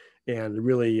connections and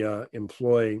really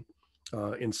employ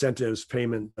incentives,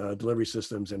 payment, delivery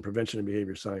systems, and prevention and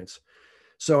behavior science?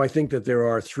 So I think that there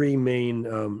are three main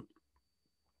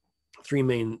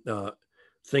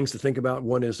things to think about.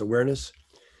 One is awareness,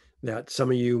 that some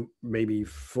of you may be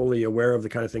fully aware of the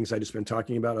kind of things I just been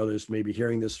talking about. Others may be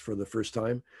hearing this for the first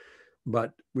time,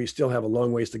 but we still have a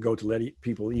long ways to go to let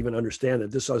people even understand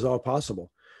that this is all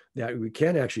possible, that we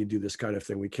can actually do this kind of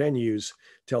thing. We can use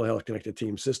telehealth connected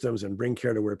team systems and bring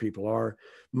care to where people are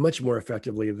much more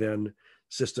effectively than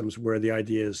systems where the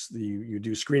idea is you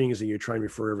do screenings and you try and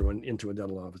refer everyone into a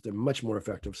dental office. They're much more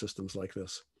effective systems like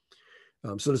this.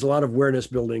 So there's a lot of awareness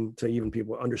building to even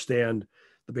people understand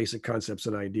the basic concepts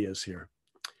and ideas here.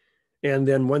 And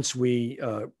then once we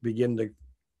begin to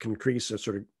increase a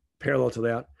sort of parallel to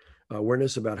that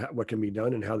awareness about what can be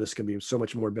done and how this can be so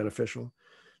much more beneficial,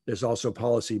 there's also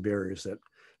policy barriers, that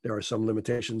there are some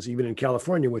limitations, even in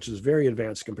California, which is very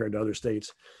advanced compared to other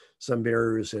states, some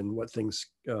barriers in what things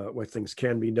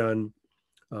can be done.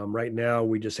 Right now,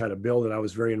 we just had a bill that I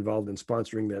was very involved in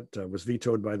sponsoring that was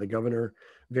vetoed by the governor.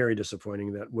 Very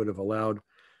disappointing. That would have allowed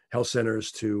health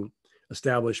centers to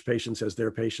establish patients as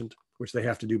their patient, which they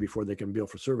have to do before they can bill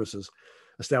for services.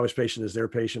 Establish patient as their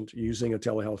patient using a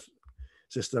telehealth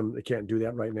system. They can't do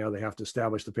that right now. They have to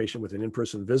establish the patient with an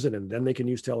in-person visit, and then they can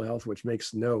use telehealth, which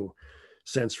makes no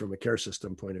sense from a care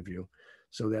system point of view.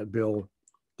 So that bill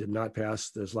did not pass.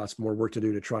 There's lots more work to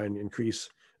do to try and increase,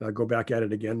 go back at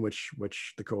it again, which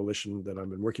the coalition that I've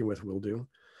been working with will do.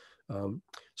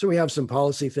 So we have some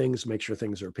policy things, make sure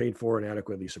things are paid for and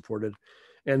adequately supported.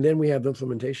 And then we have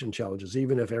implementation challenges.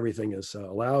 Even if everything is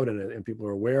allowed and people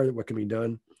are aware of what can be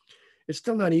done, it's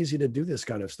still not easy to do this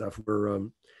kind of stuff where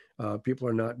people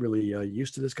are not really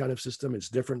used to this kind of system. It's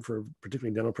different for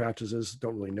particularly dental practices,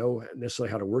 don't really know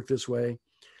necessarily how to work this way.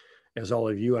 As all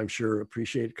of you, I'm sure,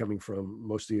 appreciate, coming from,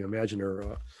 most of you imagine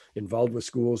are involved with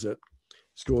schools, that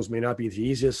schools may not be the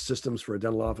easiest systems for a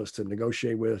dental office to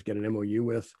negotiate with, get an MOU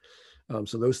with.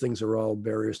 So those things are all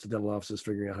barriers to dental offices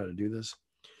figuring out how to do this.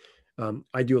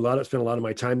 I spend a lot of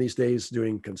my time these days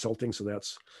doing consulting. So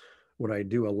that's what I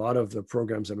do. A lot of the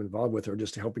programs I'm involved with are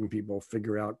just helping people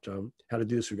figure out how to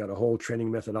do this. We've got a whole training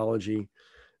methodology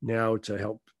now to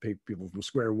help people from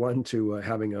square one to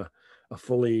having a a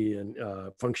fully and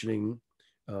functioning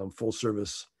full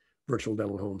service virtual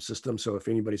dental home system. So if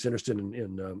anybody's interested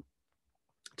in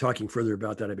talking further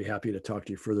about that, I'd be happy to talk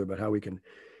to you further about how we can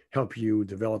help you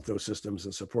develop those systems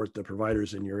and support the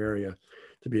providers in your area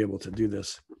to be able to do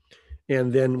this.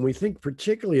 And then we think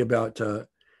particularly about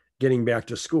getting back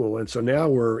to school. And so now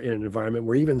we're in an environment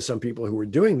where even some people who are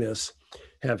doing this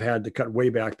have had to cut way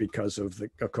back because of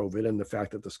COVID and the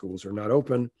fact that the schools are not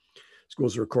open.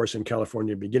 Schools are, of course, in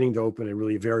California beginning to open. It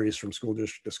really varies from school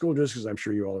district to school district, as I'm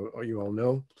sure you all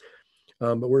know.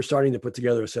 But we're starting to put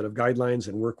together a set of guidelines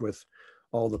and work with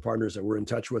all the partners that we're in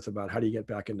touch with about how do you get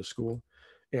back into school.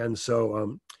 And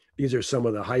so these are some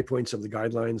of the high points of the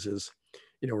guidelines is,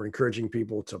 we're encouraging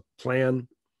people to plan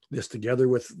this together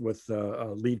with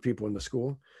lead people in the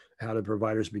school, how do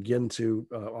providers begin to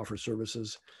offer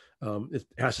services. It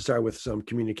has to start with some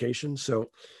communication. So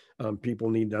people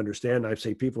need to understand, I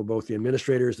say people, both the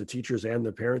administrators, the teachers, and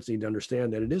the parents need to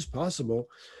understand that it is possible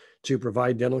to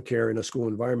provide dental care in a school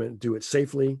environment, do it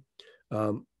safely.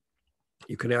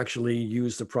 You can actually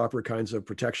use the proper kinds of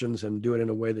protections and do it in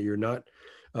a way that you're not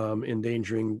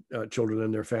endangering children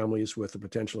and their families with the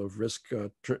potential of risk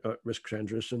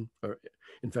transmission or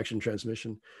infection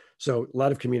transmission. So a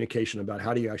lot of communication about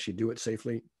how do you actually do it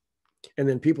safely. And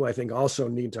then people, I think, also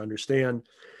need to understand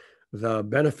the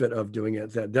benefit of doing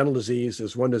it, that dental disease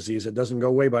is one disease that doesn't go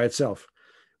away by itself.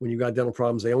 When you've got dental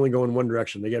problems, they only go in one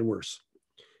direction, they get worse.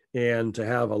 And to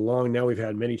have now we've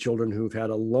had many children who've had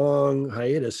a long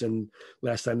hiatus and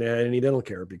last time they had any dental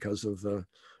care because of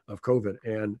COVID.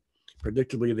 And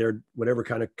predictably, whatever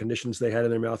kind of conditions they had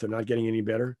in their mouth, they're not getting any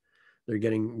better. They're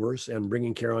getting worse, and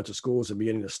bringing care onto schools and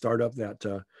beginning to start up that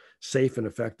safe and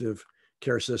effective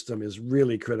care system is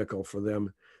really critical for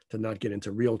them to not get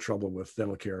into real trouble with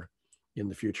dental care in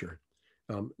the future.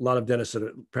 A lot of dentists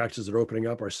practices that are opening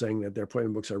up are saying that their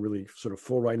appointment books are really sort of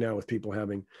full right now with people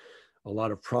having a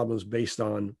lot of problems based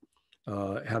on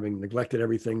having neglected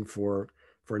everything for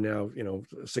now,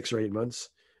 6 or 8 months.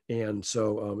 And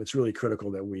so it's really critical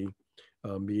that we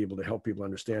be able to help people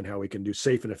understand how we can do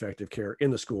safe and effective care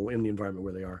in the school, in the environment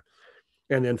where they are.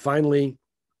 And then finally,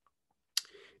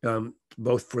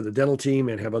 both for the dental team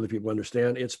and have other people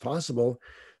understand, it's possible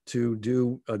to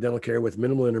do dental care with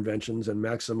minimal interventions and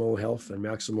maximal health and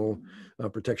maximal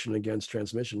protection against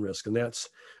transmission risk. And that's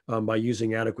by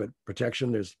using adequate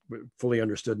protection. There's fully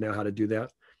understood now how to do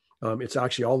that. It's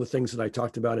actually all the things that I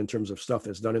talked about in terms of stuff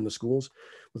that's done in the schools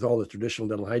with all the traditional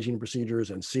dental hygiene procedures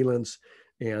and sealants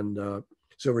and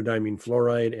silver diamine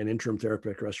fluoride and interim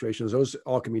therapeutic restorations. Those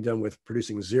all can be done with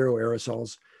producing 0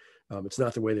 aerosols. It's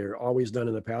not the way they're always done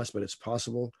in the past, but it's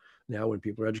possible now when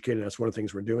people are educated. That's one of the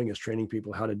things we're doing is training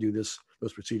people how to do those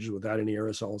procedures without any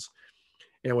aerosols.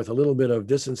 And with a little bit of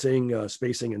distancing,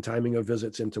 spacing and timing of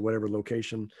visits into whatever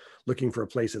location, looking for a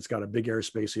place that's got a big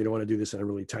airspace. So you don't want to do this in a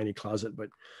really tiny closet, but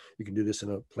you can do this in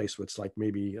a place that's like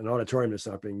maybe an auditorium that's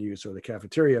not being used, or the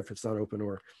cafeteria if it's not open,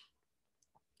 or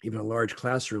even a large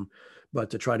classroom, but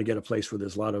to try to get a place where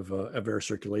there's a lot of air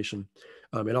circulation.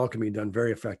 It all can be done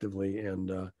very effectively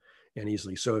and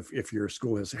easily. So if your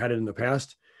school has had it in the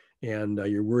past and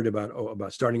you're worried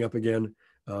about starting up again,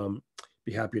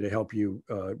 be happy to help you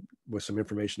with some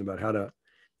information about how to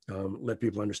let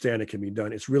people understand it can be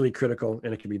done. It's really critical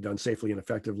and it can be done safely and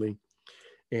effectively.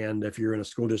 And if you're in a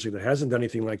school district that hasn't done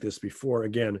anything like this before,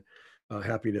 again,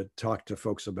 happy to talk to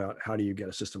folks about how do you get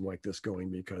a system like this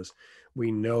going, because we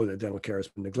know that dental care has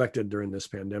been neglected during this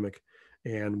pandemic,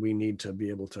 and we need to be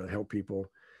able to help people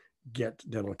get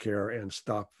dental care and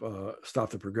stop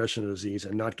the progression of disease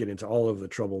and not get into all of the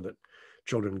trouble that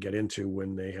children get into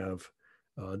when they have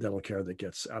dental care that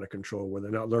gets out of control, where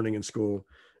they're not learning in school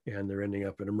and they're ending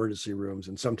up in emergency rooms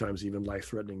and sometimes even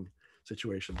life-threatening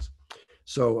situations.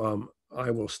 So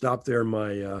I will stop there.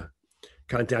 My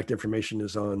contact information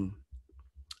is on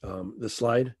the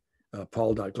slide,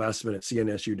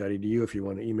 paul.glassman@cnsu.edu if you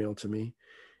want to email to me.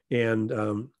 And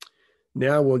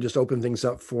now we'll just open things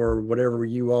up for whatever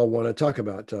you all want to talk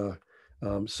about.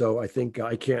 So I think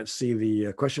I can't see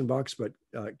the question box, but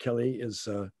Kelly is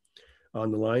on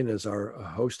the line as our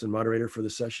host and moderator for the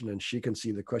session, and she can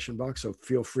see the question box. So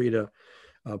feel free to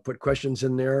put questions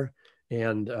in there,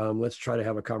 and let's try to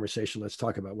have a conversation. Let's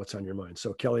talk about what's on your mind.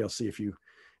 So Kelly, I'll see if you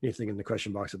anything in the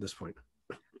question box at this point.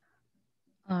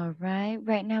 All right.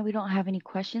 Right now, we don't have any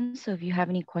questions. So if you have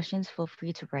any questions, feel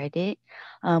free to write it.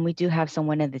 We do have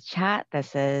someone in the chat that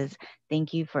says,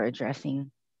 thank you for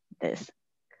addressing this,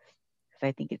 because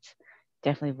I think it's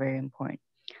definitely very important.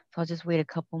 So I'll just wait a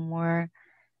couple more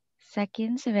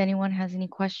seconds. If anyone has any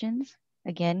questions,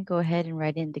 again, go ahead and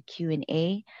write in the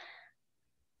Q&A,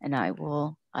 and I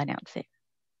will announce it.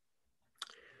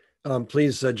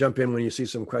 Please jump in when you see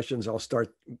some questions. I'll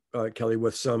start, Kelly,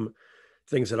 with some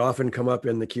things that often come up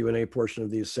in the Q&A portion of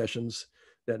these sessions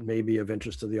that may be of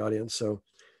interest to the audience. So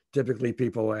typically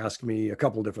people ask me a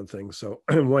couple different things. So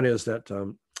one is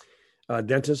that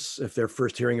dentists, if they're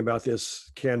first hearing about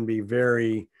this, can be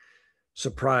very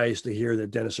surprised to hear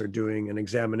that dentists are doing an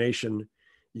examination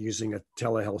using a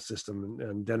telehealth system.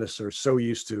 And dentists are so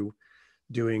used to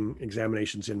doing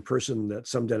examinations in person that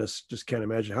some dentists just can't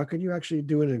imagine, how can you actually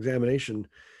do an examination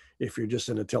if you're just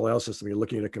in a telehealth system, you're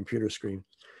looking at a computer screen.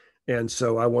 And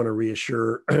so I want to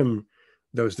reassure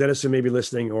those dentists who may be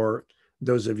listening, or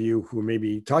those of you who may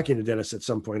be talking to dentists at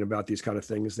some point about these kind of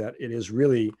things, that it is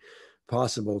really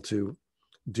possible to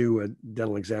do a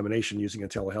dental examination using a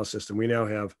telehealth system. We now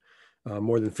have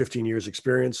more than 15 years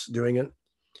experience doing it.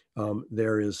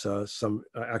 There is some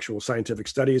actual scientific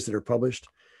studies that are published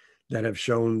that have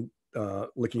shown,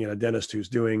 looking at a dentist who's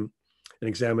doing an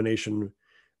examination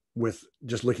with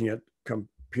just looking at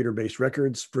computer-based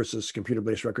records versus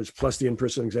computer-based records plus the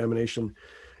in-person examination.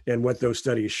 And what those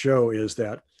studies show is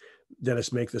that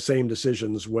dentists make the same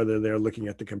decisions whether they're looking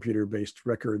at the computer-based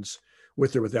records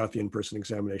with or without the in-person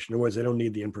examination. In other words, they don't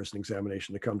need the in-person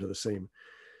examination to come to the same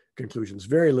conclusions.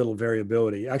 Very little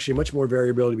variability, actually much more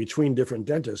variability between different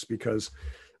dentists, because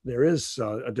there is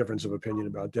a difference of opinion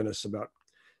about dentists about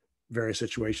various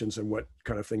situations and what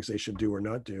kind of things they should do or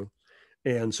not do.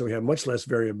 And so we have much less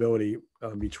variability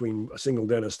between a single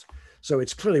dentist. So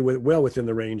it's clearly well within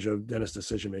the range of dentist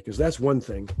decision makers. That's one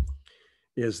thing,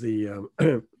 is the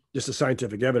just the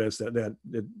scientific evidence that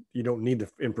you don't need the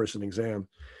in-person exam.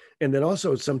 And then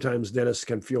also sometimes dentists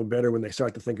can feel better when they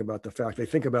start to think about the fact, they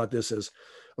think about this as,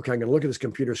 okay, I'm going to look at this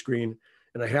computer screen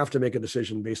and I have to make a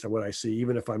decision based on what I see,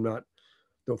 even if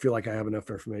don't feel like I have enough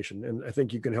information. And I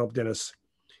think you can help dentists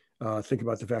think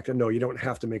about the fact that, no, you don't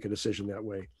have to make a decision that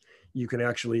way. You can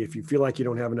actually, if you feel like you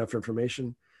don't have enough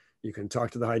information, you can talk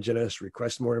to the hygienist,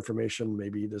 request more information.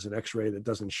 Maybe there's an x-ray that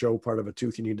doesn't show part of a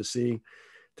tooth you need to see,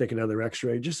 take another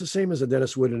x-ray, just the same as a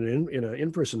dentist would in an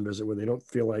in-person visit where they don't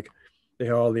feel like they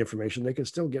have all the information. They can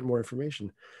still get more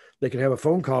information. They can have a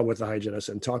phone call with the hygienist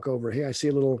and talk over, hey, I see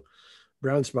a little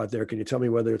brown spot there. Can you tell me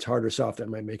whether it's hard or soft? That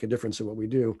might make a difference in what we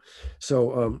do.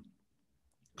 So,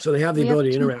 so they have the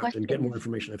ability to interact and get more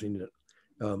information if they need it.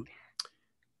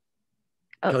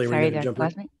 Kelly, sorry, Dr.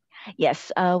 Glassman.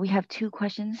 Yes, we have two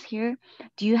questions here.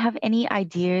 Do you have any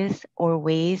ideas or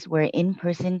ways where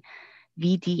in-person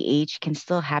VDH can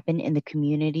still happen in the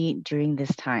community during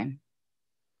this time?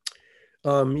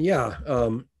 Let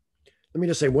me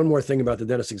just say one more thing about the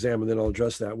dentist exam, and then I'll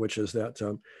address that, which is that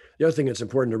the other thing that's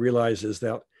important to realize is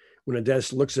that when a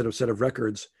dentist looks at a set of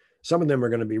records, some of them are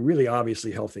going to be really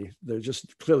obviously healthy. There's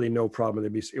just clearly no problem.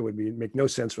 It would make no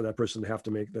sense for that person to have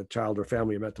to make, the child or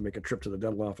family event, to make a trip to the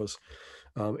dental office.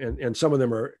 And some of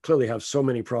them clearly have so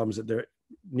many problems that they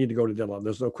need to go to dental office.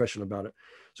 There's no question about it.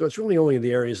 So it's really only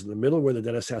the areas in the middle where the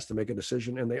dentist has to make a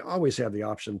decision, and they always have the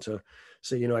option to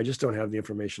say, I just don't have the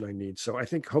information I need. So I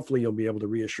think hopefully you'll be able to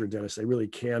reassure dentists they really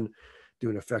can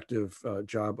do an effective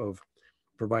job of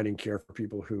providing care for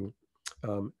people who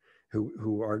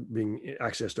are being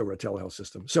accessed over a telehealth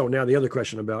system. So now the other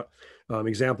question about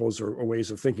examples or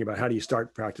ways of thinking about how do you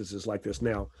start practices like this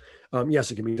now?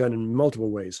 Yes, it can be done in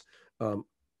multiple ways.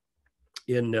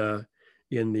 In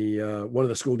one of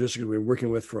the school districts we've been working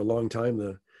with for a long time,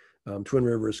 the Twin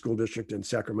Rivers School District in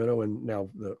Sacramento, and now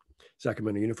the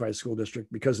Sacramento Unified School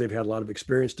District, because they've had a lot of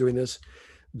experience doing this,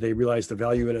 they realized the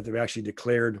value in it. They've actually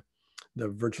declared the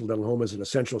virtual dental home as an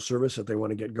essential service that they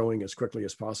want to get going as quickly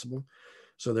as possible.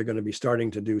 So they're going to be starting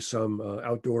to do some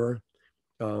outdoor.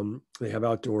 They have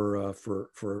outdoor for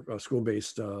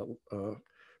school-based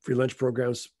free lunch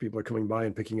programs. People are coming by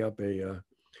and picking up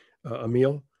a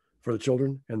meal for the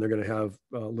children, and they're going to have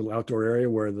a little outdoor area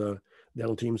where the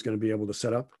dental team is going to be able to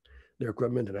set up their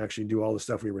equipment and actually do all the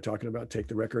stuff we were talking about, take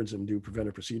the records and do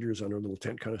preventive procedures under a little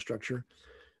tent kind of structure.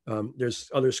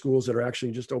 There's other schools that are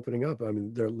actually just opening up. I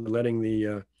mean, they're letting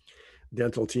the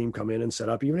dental team come in and set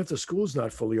up, even if the school's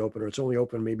not fully open or it's only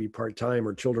open maybe part-time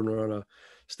or children are on a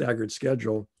staggered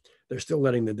schedule, they're still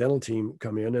letting the dental team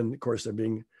come in. And of course they're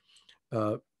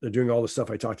doing all the stuff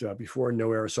I talked about before, no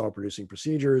aerosol producing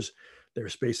procedures. They're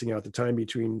spacing out the time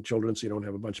between children so you don't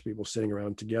have a bunch of people sitting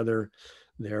around together.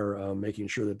 They're making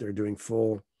sure that they're doing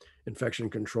full infection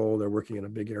control. They're working in a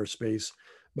big airspace,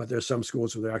 but there's some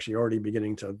schools where they're actually already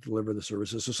beginning to deliver the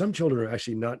services. So some children are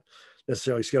actually not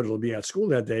necessarily scheduled to be at school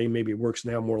that day. Maybe it works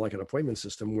now more like an appointment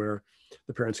system where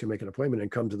the parents can make an appointment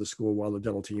and come to the school while the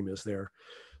dental team is there.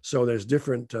 So there's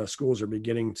different schools are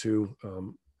beginning to,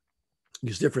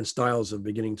 these different styles of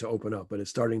beginning to open up, but it's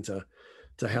starting to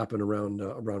happen around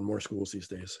more schools these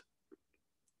days.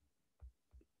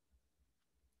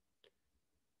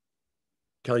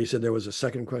 Kelly, you said there was a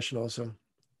second question also?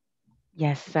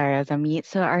 Yes, sorry, I was on mute.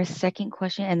 So our second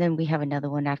question, and then we have another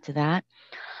one after that.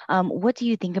 What do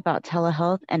you think about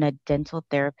telehealth and a dental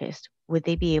therapist? Would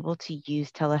they be able to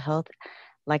use telehealth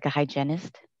like a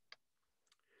hygienist?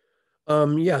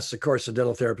 Yes, of course, a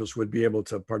dental therapist would be able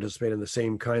to participate in the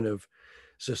same kind of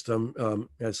system.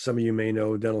 As some of you may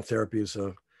know, dental therapy is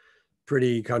a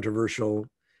pretty controversial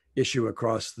issue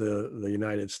across the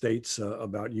United States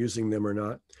about using them or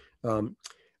not. Um,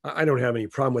 I don't have any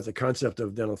problem with the concept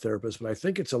of dental therapists, but I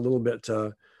think it's a little bit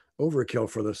overkill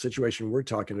for the situation we're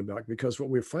talking about, because what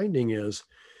we're finding is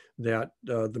that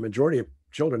the majority of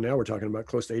children, now we're talking about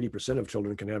close to 80% of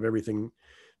children, can have everything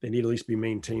they need, at least be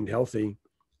maintained healthy.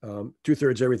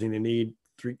 2/3 everything they need,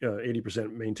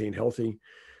 80% maintained healthy,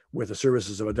 with the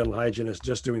services of a dental hygienist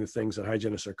just doing the things that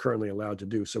hygienists are currently allowed to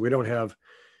do. So we don't have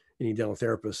any dental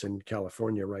therapists in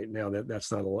California right now.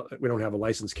 That's not we don't have a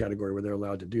license category where they're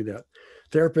allowed to do that.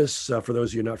 Therapists, for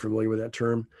those of you not familiar with that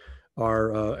term,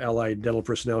 are allied dental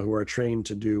personnel who are trained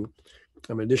to do,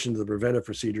 in addition to the preventive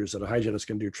procedures that a hygienist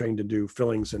can do, trained to do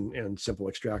fillings and simple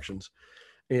extractions.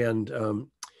 And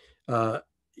the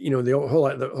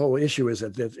whole issue is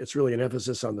that it's really an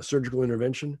emphasis on the surgical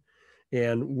intervention.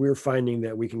 And we're finding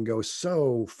that we can go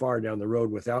so far down the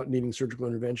road without needing surgical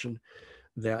intervention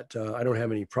that I don't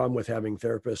have any problem with having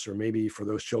therapists, or maybe for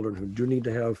those children who do need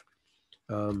to have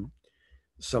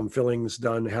some fillings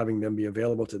done, having them be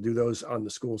available to do those on the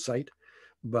school site.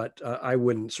 But I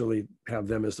wouldn't certainly have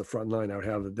them as the front line. I would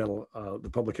have the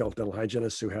public health dental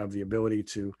hygienists who have the ability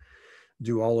to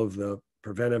do all of the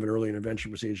preventive and early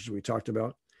intervention procedures we talked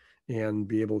about, and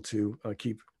be able to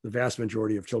keep the vast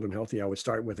majority of children healthy. I would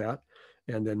start with that.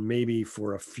 And then maybe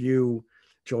for a few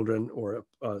children, or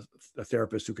a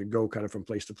therapist who could go kind of from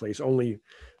place to place, only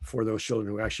for those children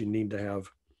who actually need to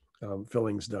have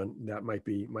fillings done, that might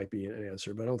be an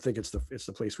answer. But I don't think it's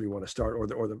the place we want to start, or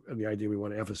the idea we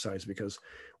want to emphasize, because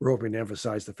we're hoping to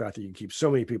emphasize the fact that you can keep so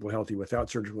many people healthy without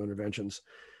surgical interventions.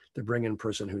 The bring-in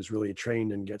person who's really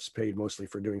trained and gets paid mostly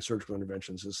for doing surgical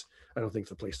interventions is, I don't think,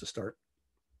 the place to start.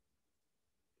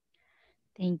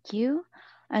 Thank you.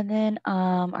 And then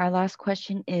our last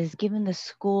question is, given the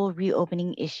school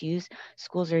reopening issues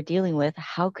schools are dealing with,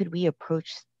 how could we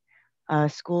approach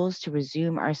schools to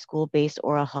resume our school-based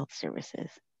oral health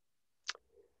services?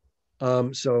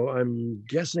 So I'm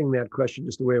guessing that question,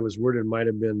 just the way it was worded, might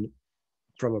have been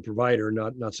from a provider,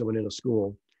 not someone in a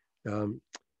school.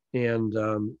 And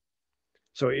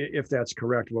so if that's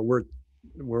correct, what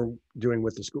we're doing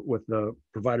with the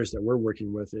providers that we're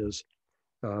working with is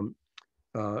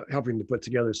helping to put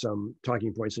together some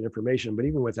talking points and information. But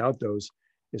even without those,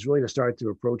 it's really to start to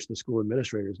approach the school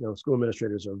administrators. Now, school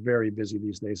administrators are very busy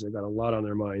these days. They've got a lot on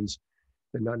their minds.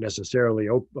 They're not necessarily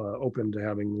open to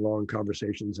having long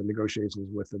conversations and negotiations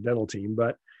with the dental team,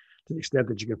 but to the extent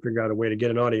that you can figure out a way to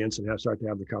get an audience and start to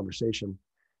have the conversation,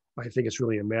 I think it's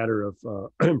really a matter of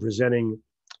presenting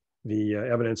the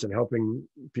evidence and helping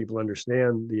people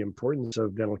understand the importance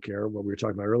of dental care. What we were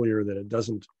talking about earlier, that it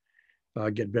doesn't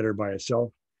get better by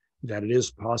itself, that it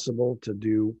is possible to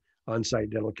do on-site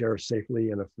dental care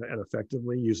safely and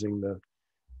effectively using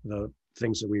the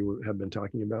things that we have been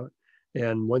talking about.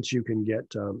 And once you can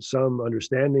get some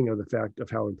understanding of the fact of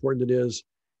how important it is,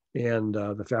 and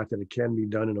the fact that it can be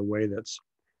done in a way that's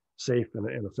safe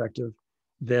and effective,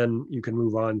 then you can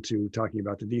move on to talking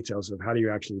about the details of how do you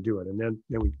actually do it. And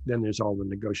then there's all the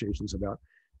negotiations about,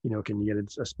 can you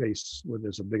get a space where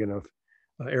there's a big enough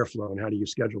airflow, and how do you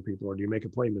schedule people, or do you make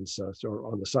appointments so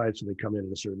on the side so they come in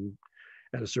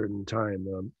at a certain time?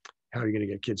 How are you going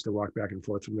to get kids to walk back and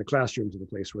forth from the classroom to the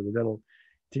place where the dental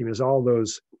team is? All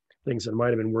those things that might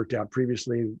have been worked out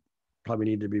previously probably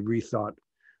need to be rethought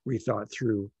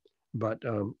through. But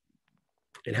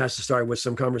it has to start with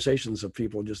some conversations of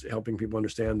people, just helping people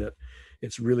understand that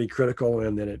it's really critical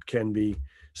and that it can be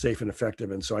safe and effective.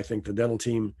 And so I think the dental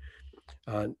team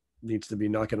needs to be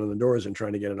knocking on the doors and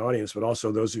trying to get an audience, but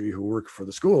also those of you who work for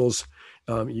the schools,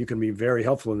 you can be very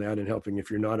helpful in that, and helping, if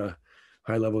you're not a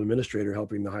high-level administrator,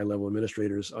 helping the high-level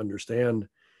administrators understand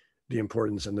the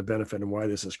importance and the benefit and why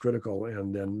this is critical,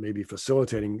 and then maybe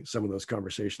facilitating some of those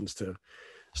conversations to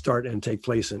start and take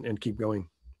place and keep going.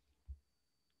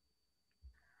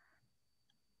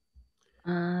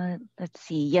 Let's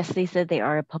see. Yes, they said they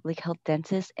are a public health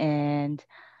dentist and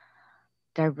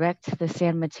direct the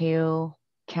San Mateo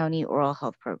County Oral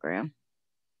Health Program.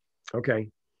 Okay.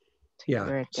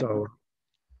 Yeah. So,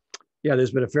 yeah,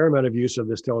 there's been a fair amount of use of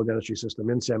this teledentistry system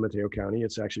in San Mateo County.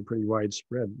 It's actually pretty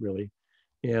widespread, really.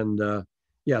 And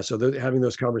yeah, so having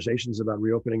those conversations about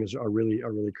reopening are really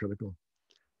critical.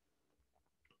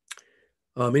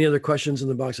 Any other questions in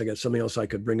the box? I got something else I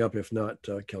could bring up. If not,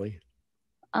 Kelly.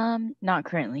 Not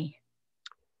currently.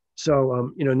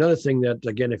 So, another thing that,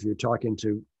 again, if you're talking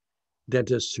to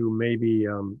dentists who maybe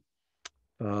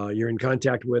you're in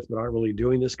contact with, but aren't really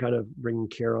doing this kind of bringing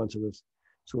care onto the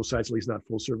school sites, at least not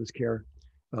full service care.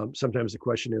 Sometimes the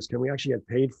question is, can we actually get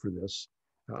paid for this?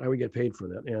 How do we get paid for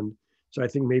that? And so I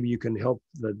think maybe you can help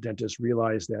the dentist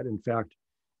realize that, in fact,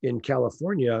 in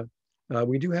California,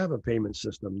 we do have a payment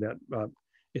system that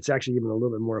it's actually even a little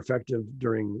bit more effective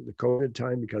during the COVID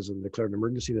time because of the declared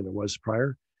emergency than it was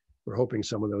prior. We're hoping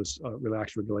some of those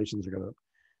relaxed regulations are going to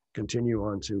continue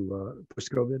on to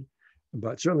post-COVID.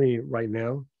 But certainly right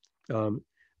now,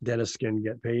 dentists can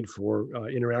get paid for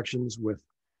interactions with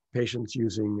patients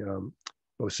using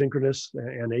both synchronous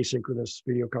and asynchronous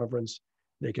video conference.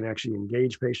 They can actually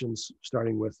engage patients,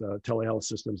 starting with telehealth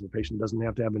systems. The patient doesn't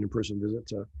have to have an in-person visit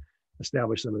to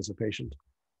establish them as a patient.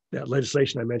 That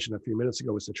legislation I mentioned a few minutes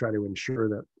ago was to try to ensure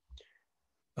that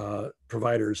dental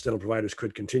providers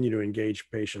could continue to engage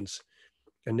patients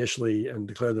initially and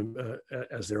declare them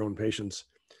as their own patients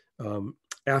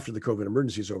after the COVID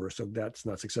emergency is over. So that's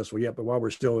not successful yet. But while we're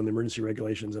still in the emergency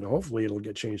regulations, and hopefully it'll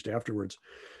get changed afterwards,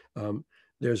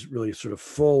 there's really sort of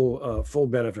full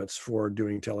benefits for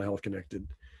doing telehealth connected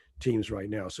teams right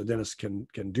now. So dentists can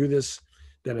do this.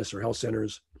 Dentists or health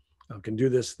centers can do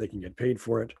this. They can get paid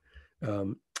for it.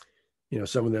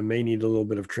 Some of them may need a little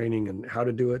bit of training in how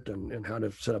to do it and how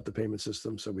to set up the payment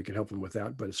system. So we can help them with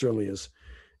that. But it certainly is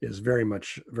very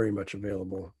much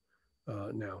available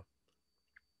now.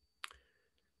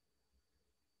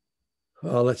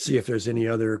 Let's see if there's any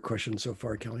other questions so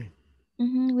far, Kelly.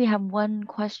 We have one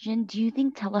question. Do you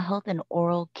think telehealth and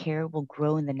oral care will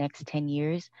grow in the next 10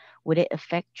 years? Would it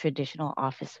affect traditional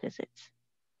office visits?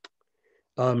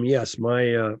 Yes,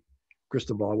 my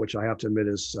crystal ball, which I have to admit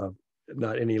is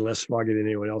not any less foggy than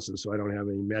anyone else's, so I don't have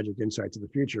any magic insight to the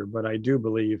future. But I do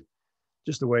believe,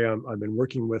 just the way I've been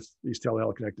working with these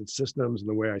telehealth connected systems and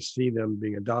the way I see them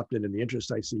being adopted and the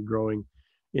interest I see growing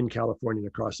in California and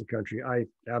across the country, I'm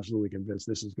absolutely convinced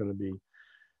this is going to be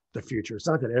the future. It's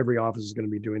not that every office is going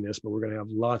to be doing this, but we're going to have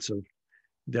lots of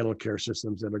dental care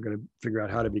systems that are going to figure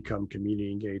out how to become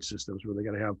community engaged systems, where they're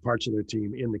going to have parts of their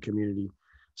team in the community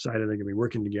side and they're going to be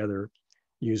working together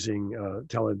using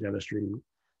teledentistry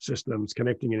systems,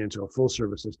 connecting it into a full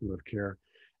service system of care.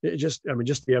 Just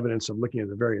the evidence of looking at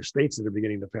the various states that are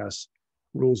beginning to pass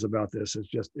rules about this is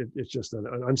it's just an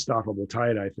unstoppable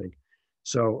tide, I think.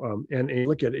 So, and you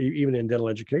look at even in dental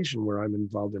education, where I'm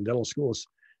involved in dental schools,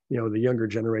 the younger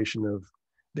generation of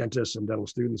dentists and dental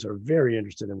students are very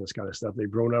interested in this kind of stuff. They've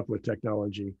grown up with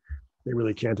technology. They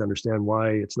really can't understand why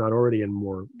it's not already in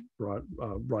more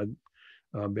broad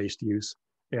based use.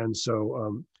 And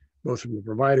so both from the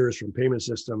providers, from payment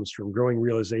systems, from growing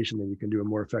realization that you can do a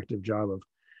more effective job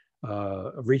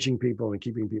of reaching people and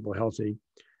keeping people healthy,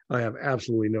 I have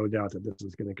absolutely no doubt that this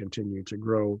is going to continue to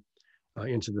grow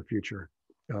into the future.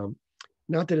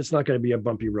 Not that it's not going to be a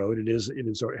bumpy road. It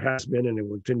has been, and it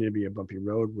will continue to be a bumpy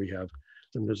road. We have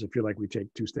sometimes I feel like we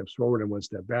take 2 steps forward and 1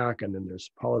 step back, and then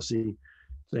there's policy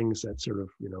things that sort of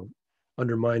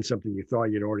undermine something you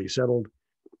thought you'd already settled.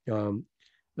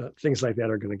 Things like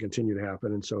that are going to continue to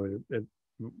happen, and so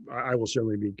I will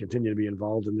certainly continue to be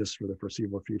involved in this for the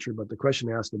foreseeable future. But the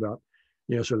question asked about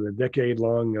sort of the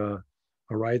decade-long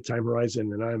time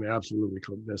horizon, and I'm absolutely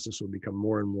convinced this will become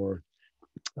more and more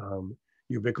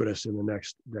ubiquitous in the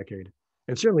next decade.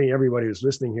 And certainly everybody who's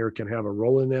listening here can have a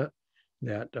role in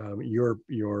that your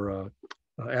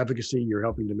advocacy, you're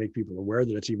helping to make people aware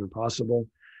that it's even possible,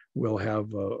 will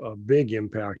have a big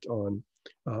impact on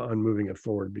moving it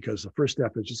forward. Because the first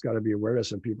step has just got to be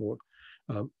awareness, and people,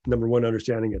 number one,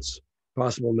 understanding it's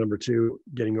possible. Number two,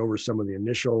 getting over some of the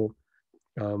initial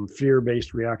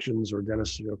fear-based reactions, or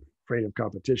dentists afraid of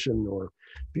competition, or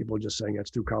people just saying it's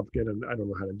too complicated and I don't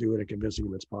know how to do it, and convincing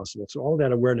them it's possible. So all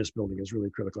that awareness building is really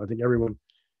critical. I think everyone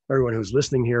who's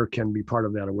listening here can be part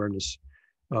of that awareness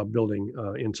building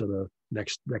into the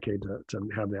next decade to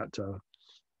have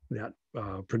that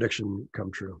prediction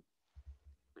come true.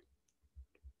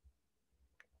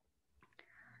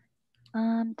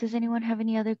 Does anyone have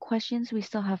any other questions? We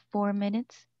still have 4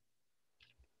 minutes.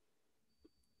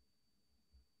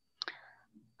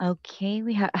 Okay,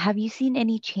 have you seen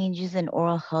any changes in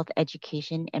oral health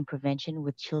education and prevention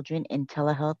with children in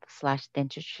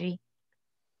telehealth/dentistry?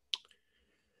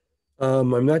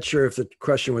 I'm not sure if the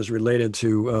question was related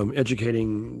to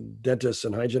educating dentists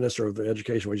and hygienists, or if the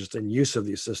education was just in use of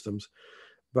these systems.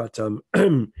 But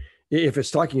if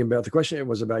it's talking about, the question it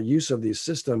was about use of these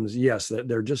systems, yes,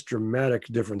 there are just dramatic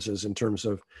differences in terms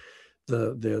of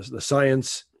the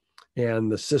science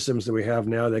and the systems that we have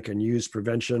now that can use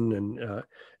prevention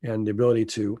and the ability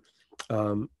to,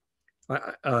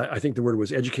 I think the word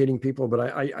was educating people, but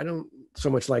I don't so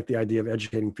much like the idea of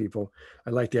educating people.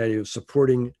 I like the idea of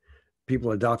supporting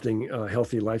people adopting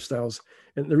healthy lifestyles.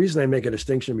 And the reason I make a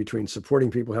distinction between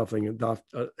supporting people helping adopt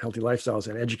healthy lifestyles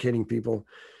and educating people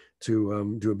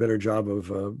to do a better job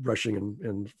of brushing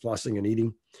and flossing and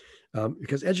eating,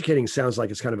 because educating sounds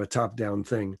like it's kind of a top-down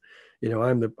thing. You know,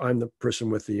 I'm the person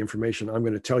with the information. I'm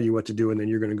going to tell you what to do, and then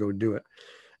you're going to go do it.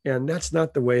 And that's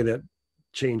not the way that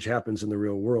change happens in the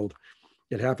real world.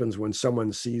 It happens when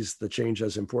someone sees the change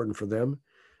as important for them,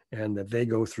 and that they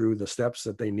go through the steps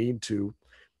that they need to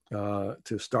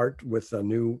start with a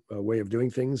new way of doing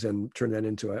things and turn that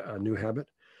into a new habit.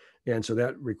 And so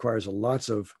that requires lots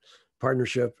of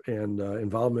partnership and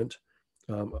involvement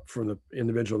from the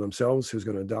individual themselves who's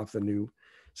going to adopt the new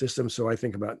system. So I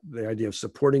think about the idea of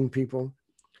supporting people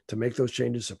to make those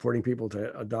changes, supporting people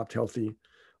to adopt healthy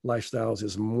lifestyles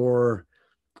is more,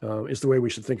 is the way we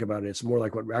should think about it. It's more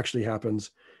like what actually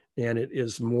happens. And it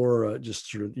is more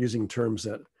just sort of using terms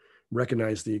that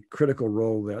recognize the critical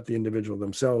role that the individual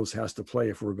themselves has to play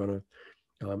if we're going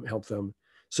to help them.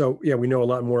 So yeah, we know a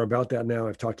lot more about that now.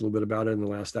 I've talked a little bit about it in the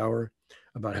last hour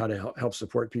about how to help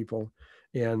support people.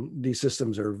 And these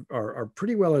systems are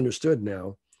pretty well understood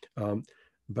now,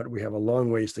 but we have a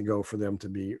long ways to go for them to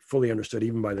be fully understood,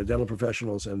 even by the dental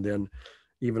professionals, and then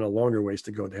even a longer ways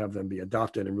to go to have them be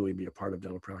adopted and really be a part of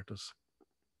dental practice.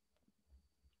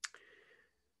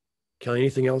 Kelly,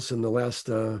 anything else in the last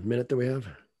minute that we have?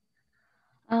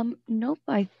 Nope,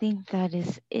 I think that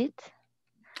is it.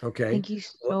 Okay. Thank you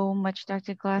so much,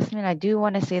 Dr. Glassman. I do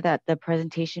want to say that the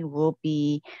presentation will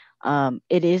be,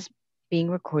 it is being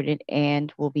recorded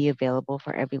and will be available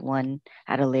for everyone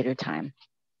at a later time.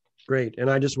 Great. And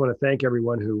I just want to thank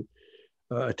everyone who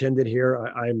attended here.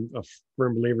 I'm a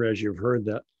firm believer, as you've heard,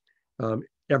 that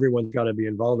everyone's got to be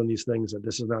involved in these things, that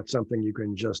this is not something you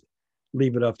can just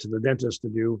leave it up to the dentist to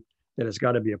do, that it's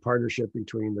got to be a partnership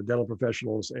between the dental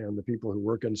professionals and the people who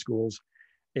work in schools,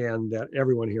 and that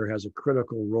everyone here has a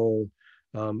critical role.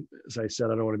 As I said,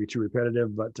 I don't want to be too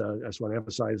repetitive, but I just want to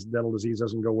emphasize dental disease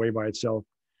doesn't go away by itself.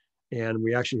 And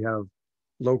we actually have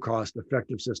low-cost,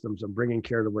 effective systems of bringing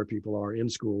care to where people are in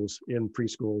schools, in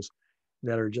preschools,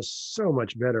 that are just so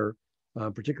much better,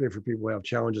 particularly for people who have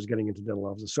challenges getting into dental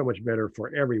offices, so much better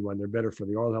for everyone. They're better for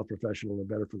the oral health professional, they're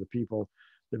better for the people,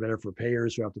 they're better for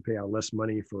payers who have to pay out less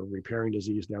money for repairing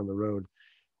disease down the road.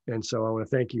 And so I want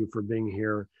to thank you for being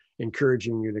here,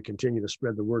 encouraging you to continue to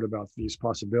spread the word about these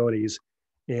possibilities,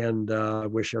 and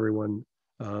wish everyone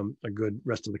a good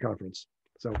rest of the conference.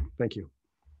 So thank you.